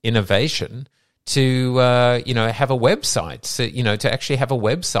monstrous innovation to have a website. So, to actually have a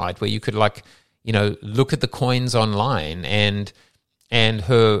website where you could look at the coins online, and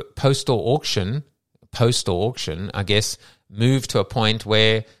her postal auction, I guess, moved to a point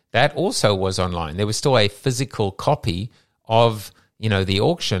where that also was online. There was still a physical copy of, the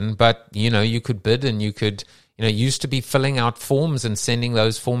auction, but, you could bid and you could, used to be filling out forms and sending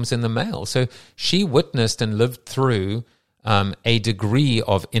those forms in the mail. So she witnessed and lived through a degree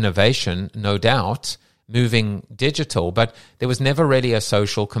of innovation, no doubt, moving digital, but there was never really a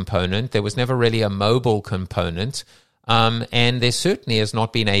social component. There was never really a mobile component. And there certainly has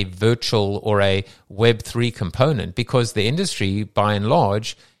not been a virtual or a Web3 component, because the industry, by and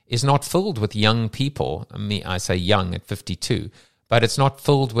large, is not filled with young people. I say young at 52, but it's not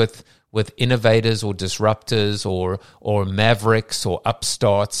filled with innovators or disruptors or mavericks or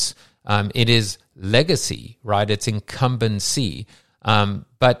upstarts. It is legacy, right? It's incumbency.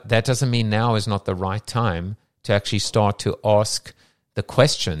 But that doesn't mean now is not the right time to actually start to ask the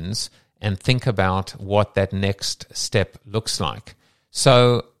questions and think about what that next step looks like.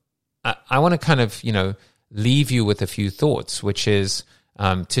 So I want to kind of, leave you with a few thoughts, which is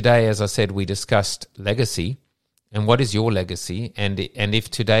today, as I said, we discussed legacy. And what is your legacy? And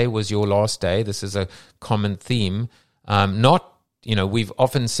if today was your last day, this is a common theme. We've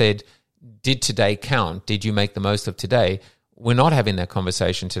often said, did today count? Did you make the most of today? We're not having that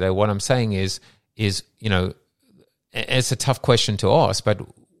conversation today. What I'm saying is it's a tough question to ask, but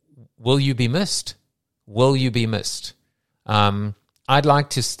will you be missed? Will you be missed? I'd like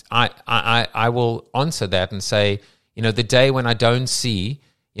to. I will answer that and say, the day when I don't see,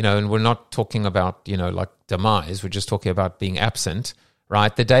 and we're not talking about, like demise. We're just talking about being absent,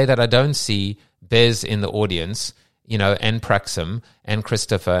 right? The day that I don't see Bez in the audience, and Praxim and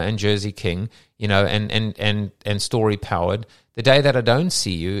Christopher and Jersey King, and Story Powered. The day that I don't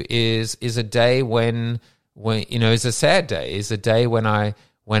see you is a day when is a sad day. Is a day when I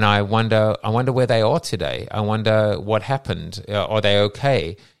when I wonder where they are today. I wonder what happened. Are they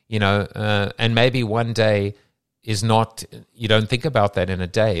okay? And maybe one day is not, you don't think about that in a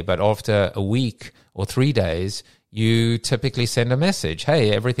day, but after a week or 3 days, you typically send a message.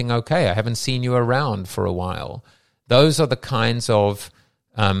 Hey, everything okay? I haven't seen you around for a while. Those are the kinds of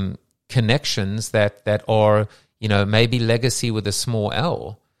connections that are, maybe legacy with a small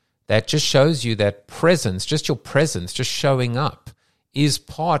L. That just shows you that presence, just your presence, just showing up is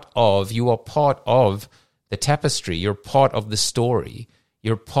you are part of the tapestry. You're part of the story.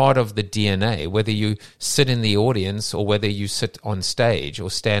 You're part of the DNA, whether you sit in the audience or whether you sit on stage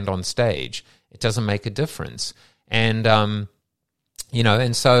or stand on stage. It doesn't make a difference. And, and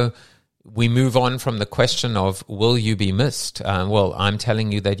so we move on from the question of, will you be missed? Well, I'm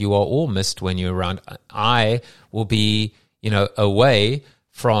telling you that you are all missed when you're around. I will be, away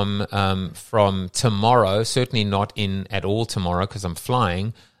from tomorrow, certainly not in at all tomorrow because I'm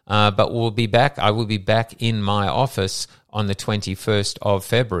flying, but we'll be back. I will be back in my office on the 21st of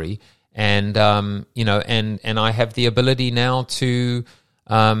February. And, and I have the ability now to,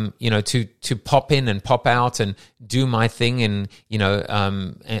 to pop in and pop out and do my thing and,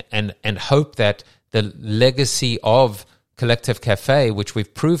 and hope that the legacy of Collective Cafe, which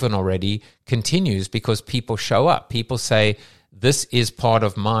we've proven already, continues because people show up. People say, this is part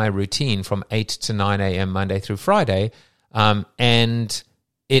of my routine from 8 to 9 a.m. Monday through Friday. And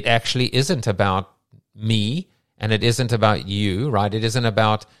it actually isn't about me and it isn't about you, right? It isn't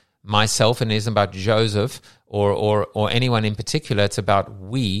about myself and it isn't about Joseph or anyone in particular. It's about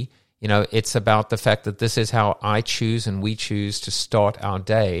we. It's about the fact that this is how I choose and we choose to start our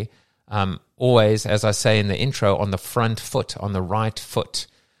day. Always, as I say in the intro, on the front foot, on the right foot,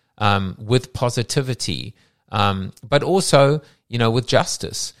 with positivity, but also, with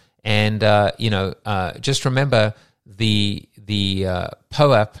justice. And, just remember the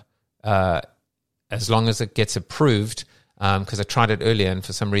POAP, as long as it gets approved, because I tried it earlier and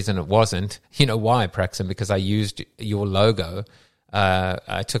for some reason it wasn't. You know why, Praxim? Because I used your logo.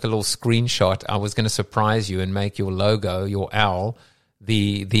 I took a little screenshot. I was going to surprise you and make your logo, your owl,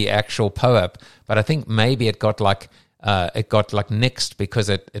 the actual POAP. But I think maybe it got like nixed because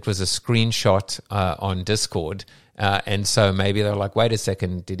it was a screenshot on Discord. And so maybe they're like, wait a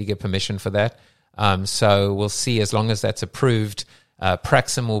second, did he get permission for that? So we'll see. As long as that's approved,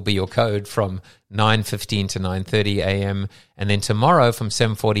 Praxim will be your code from 9:15 to 9:30 a.m. And then tomorrow from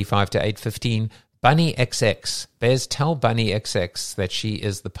 7:45 to 8:15, Bunny XX. Bez, tell Bunny XX that she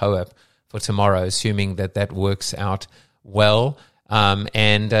is the POAP for tomorrow, assuming that works out well.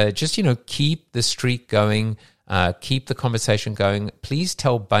 And just, keep the streak going. Keep the conversation going. Please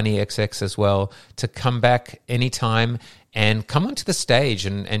tell Bunny XX as well to come back anytime and come onto the stage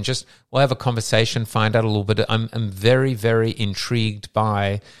and just, we'll have a conversation, find out a little bit. I'm very, very intrigued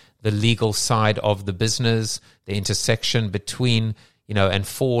by the legal side of the business, the intersection between, and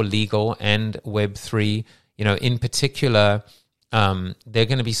for legal and Web3. In particular, there are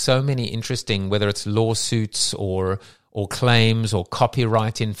going to be so many interesting, whether it's lawsuits or claims or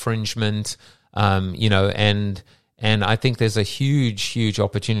copyright infringement, and I think there's a huge, huge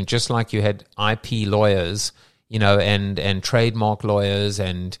opportunity, just like you had IP lawyers, and trademark lawyers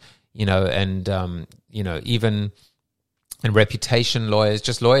and even and reputation lawyers,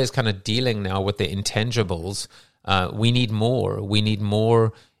 just lawyers kind of dealing now with the intangibles. We need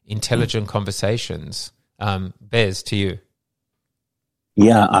more intelligent conversations. Bez, to you.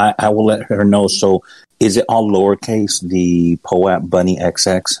 Yeah, I will let her know. So is it all lowercase, the POAP Bunny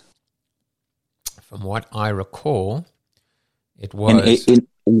XX? From what I recall, it was... And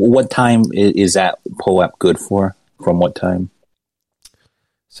what time is that POAP good for? From what time?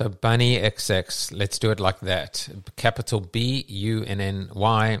 So Bunny XX, let's do it like that. Capital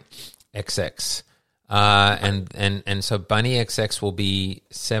BUNNY XX. And so Bunny XX will be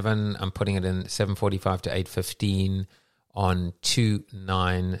 7, I'm putting it in 7:45 to 8:15 on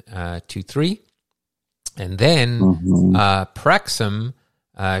 2923. And then Praxim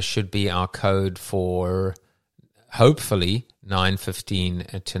should be our code for hopefully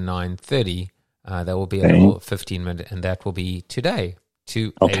 9:15 to 9:30. That will be a little 15-minute, and that will be today,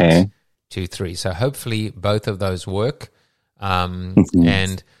 2823. So hopefully both of those work.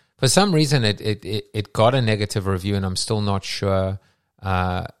 And for some reason, it got a negative review, and I'm still not sure.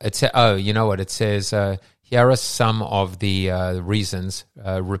 You know what? It says, here are some of the reasons.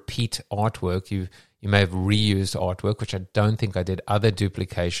 Repeat artwork. You may have reused artwork, which I don't think I did. Other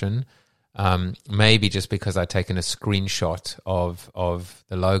duplication. Maybe just because I'd taken a screenshot of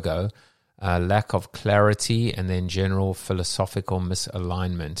the logo. Lack of clarity, and then general philosophical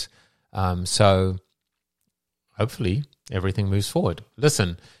misalignment. So hopefully everything moves forward.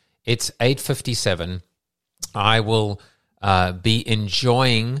 Listen, it's 8:57. I will be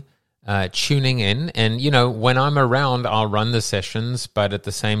enjoying tuning in. And, when I'm around, I'll run the sessions. But at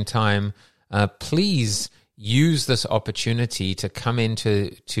the same time, please use this opportunity to come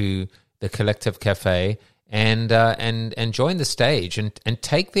into the Collective Cafe and join the stage and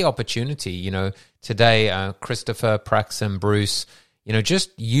take the opportunity. Today, Christopher, Praxim, Bruce,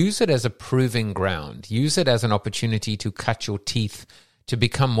 just use it as a proving ground. Use it as an opportunity to cut your teeth, to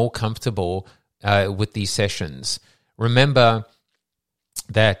become more comfortable with these sessions. Remember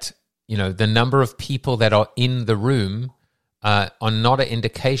that, the number of people that are in the room are not an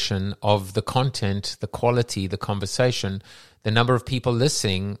indication of the content, the quality, the conversation. The number of people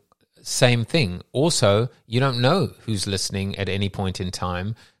listening, same thing. Also, you don't know who's listening at any point in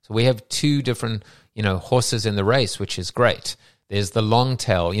time. So we have two different, horses in the race, which is great. There's the long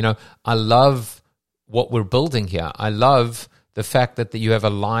tail. I love what we're building here. I love the fact that you have a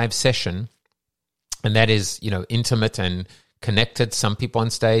live session, and that is, intimate and connected. Some people on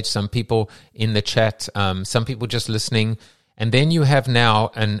stage, some people in the chat, some people just listening. And then you have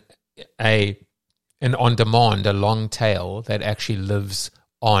now an on-demand, a long tail that actually lives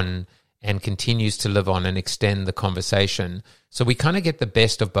on and continues to live on and extend the conversation. So we kind of get the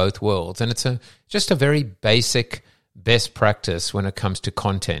best of both worlds. And it's just a very basic best practice when it comes to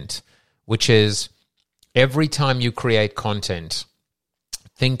content, which is every time you create content,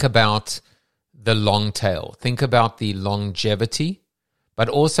 think about the long tail, think about the longevity, but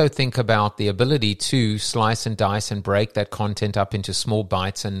also think about the ability to slice and dice and break that content up into small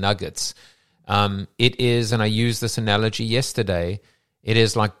bites and nuggets. It is, and I used this analogy yesterday, it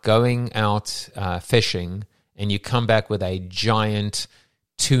is like going out fishing and you come back with a giant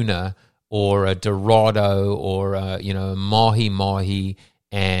tuna or a dorado or a mahi-mahi,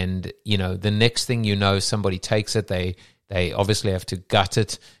 and the next thing you know, somebody takes it, they obviously have to gut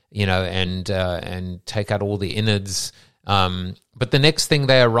it, and take out all the innards. But the next thing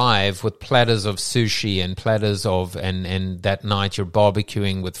they arrive with platters of sushi and platters of, and that night you're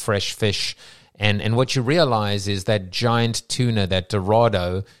barbecuing with fresh fish. And what you realize is that giant tuna, that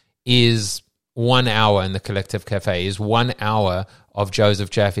dorado, is 1 hour in the Collective Cafe, is 1 hour of Joseph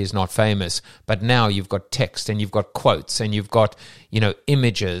Jaffe Is Not Famous. But now you've got text and you've got quotes and you've got,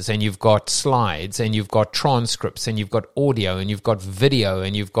 images and you've got slides and you've got transcripts and you've got audio and you've got video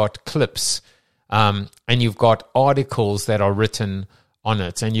and you've got clips, and you've got articles that are written on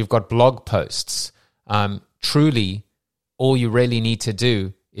it and you've got blog posts. Truly, all you really need to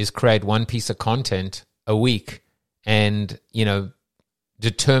do is create one piece of content a week and,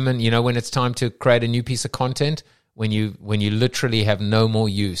 determine, when it's time to create a new piece of content, when you literally have no more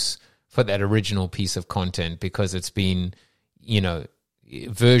use for that original piece of content because it's been,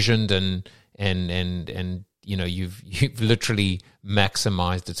 versioned and you've literally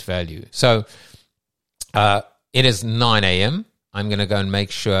maximized its value. So it is 9 a.m. I'm going to go and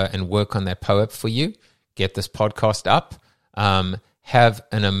make sure and work on that POAP for you, get this podcast up. Have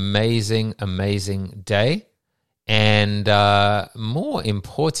an amazing, amazing day. And more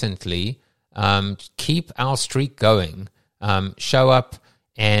importantly, keep our streak going. Show up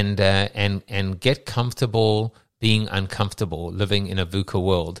and get comfortable being uncomfortable, living in a VUCA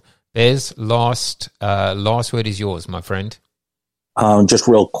world. Bez, last word is yours, my friend. Just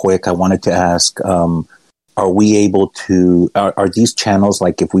real quick, I wanted to ask, are we able to, are these channels,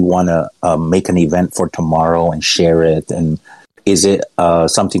 like if we want to make an event for tomorrow and share it, and is it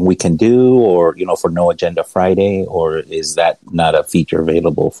something we can do, or, for No Agenda Friday, or is that not a feature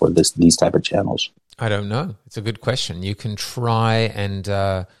available for these type of channels? I don't know. It's a good question. You can try, and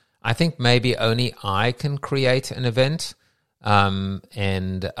I think maybe only I can create an event,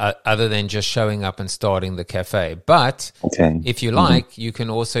 and other than just showing up and starting the cafe. But if you like, you can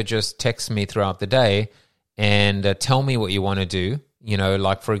also just text me throughout the day and tell me what you want to do.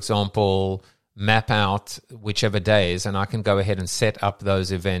 Like, for example, map out whichever days, and I can go ahead and set up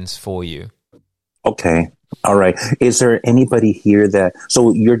those events for you. Okay. All right. Is there anybody here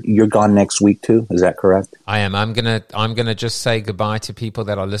so you're gone next week too? Is that correct? I am. I'm gonna just say goodbye to people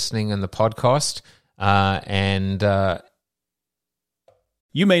that are listening in the podcast, and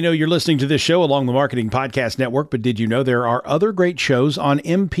you may know you're listening to this show along the Marketing Podcast Network, but did you know there are other great shows on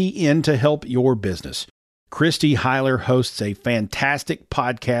MPN to help your business? Christy Heiler hosts a fantastic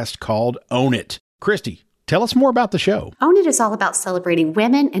podcast called Own It. Christy, tell us more about the show. Own It is all about celebrating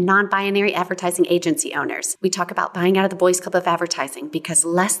women and non-binary advertising agency owners. We talk about buying out of the Boys Club of Advertising because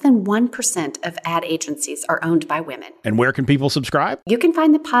less than 1% of ad agencies are owned by women. And where can people subscribe? You can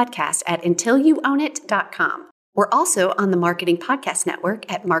find the podcast at untilyouownit.com. We're also on the Marketing Podcast Network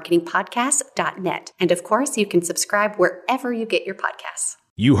at marketingpodcast.net. And of course, you can subscribe wherever you get your podcasts.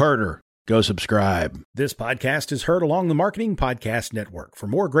 You heard her. Go subscribe. This podcast is heard along the Marketing Podcast Network. For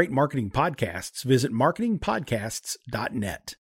more great marketing podcasts, visit marketingpodcasts.net.